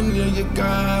to money or you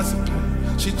gossiping.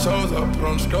 She chose her put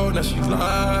on stroll, now she's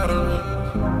lottery.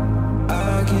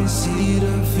 I can see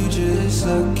the future, it's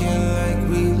looking like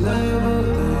we level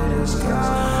through the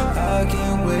sky. I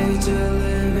can't wait to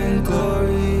live in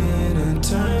glory in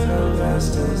eternal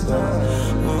lessons.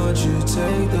 Won't you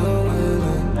take the wheel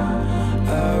and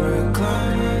I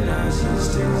recline and I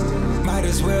sustain. Might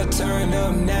as well turn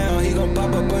up now. He gon'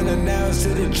 pop up unannounced to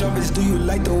the trumpets. Do you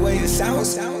like the way it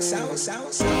sounds? I can't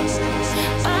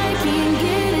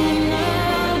get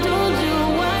enough, don't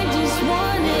you? I just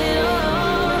want it all.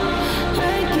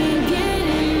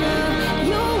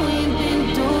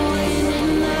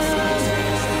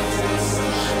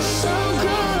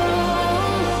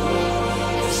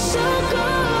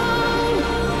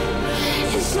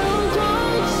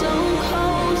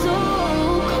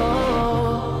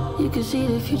 You can see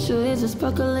the future is a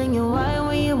sparkle in your eye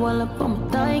when you all up on my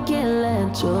thigh, can't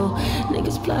let you.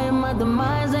 Niggas playing my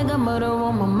demise, I got murder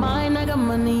on my mind, I got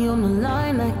money on the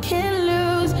line, I can't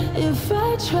lose if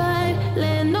I try.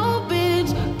 Let no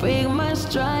bitch break my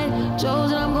stride.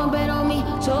 Chosen, I'm gon' bet on me.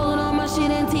 Chosen on my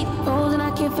shit and teeth. Frozen,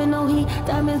 I can't feel no heat.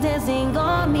 Diamonds dancing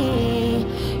on me.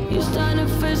 You started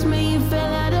first, man, you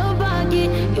fell out of pocket.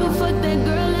 You fucked that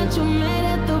girl that you met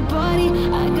at the party.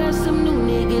 I got some new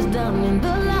niggas down in the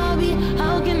lobby.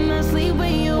 How can I sleep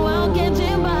when you out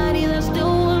catching bodies? I still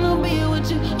wanna be with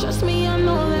you. Trust me, I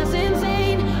know that's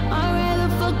insane. I'd rather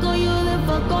fuck on you than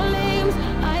fuck on lames.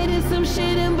 I did some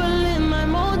shit in Berlin, my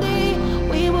moldy.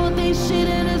 We both ain't shit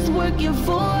and it's working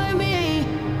for me.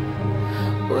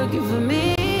 Working for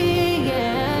me,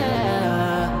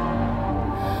 yeah.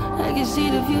 I can see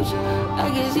the future, I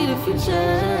can see the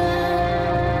future.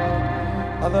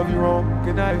 I love you, Rome.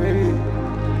 Good night, baby.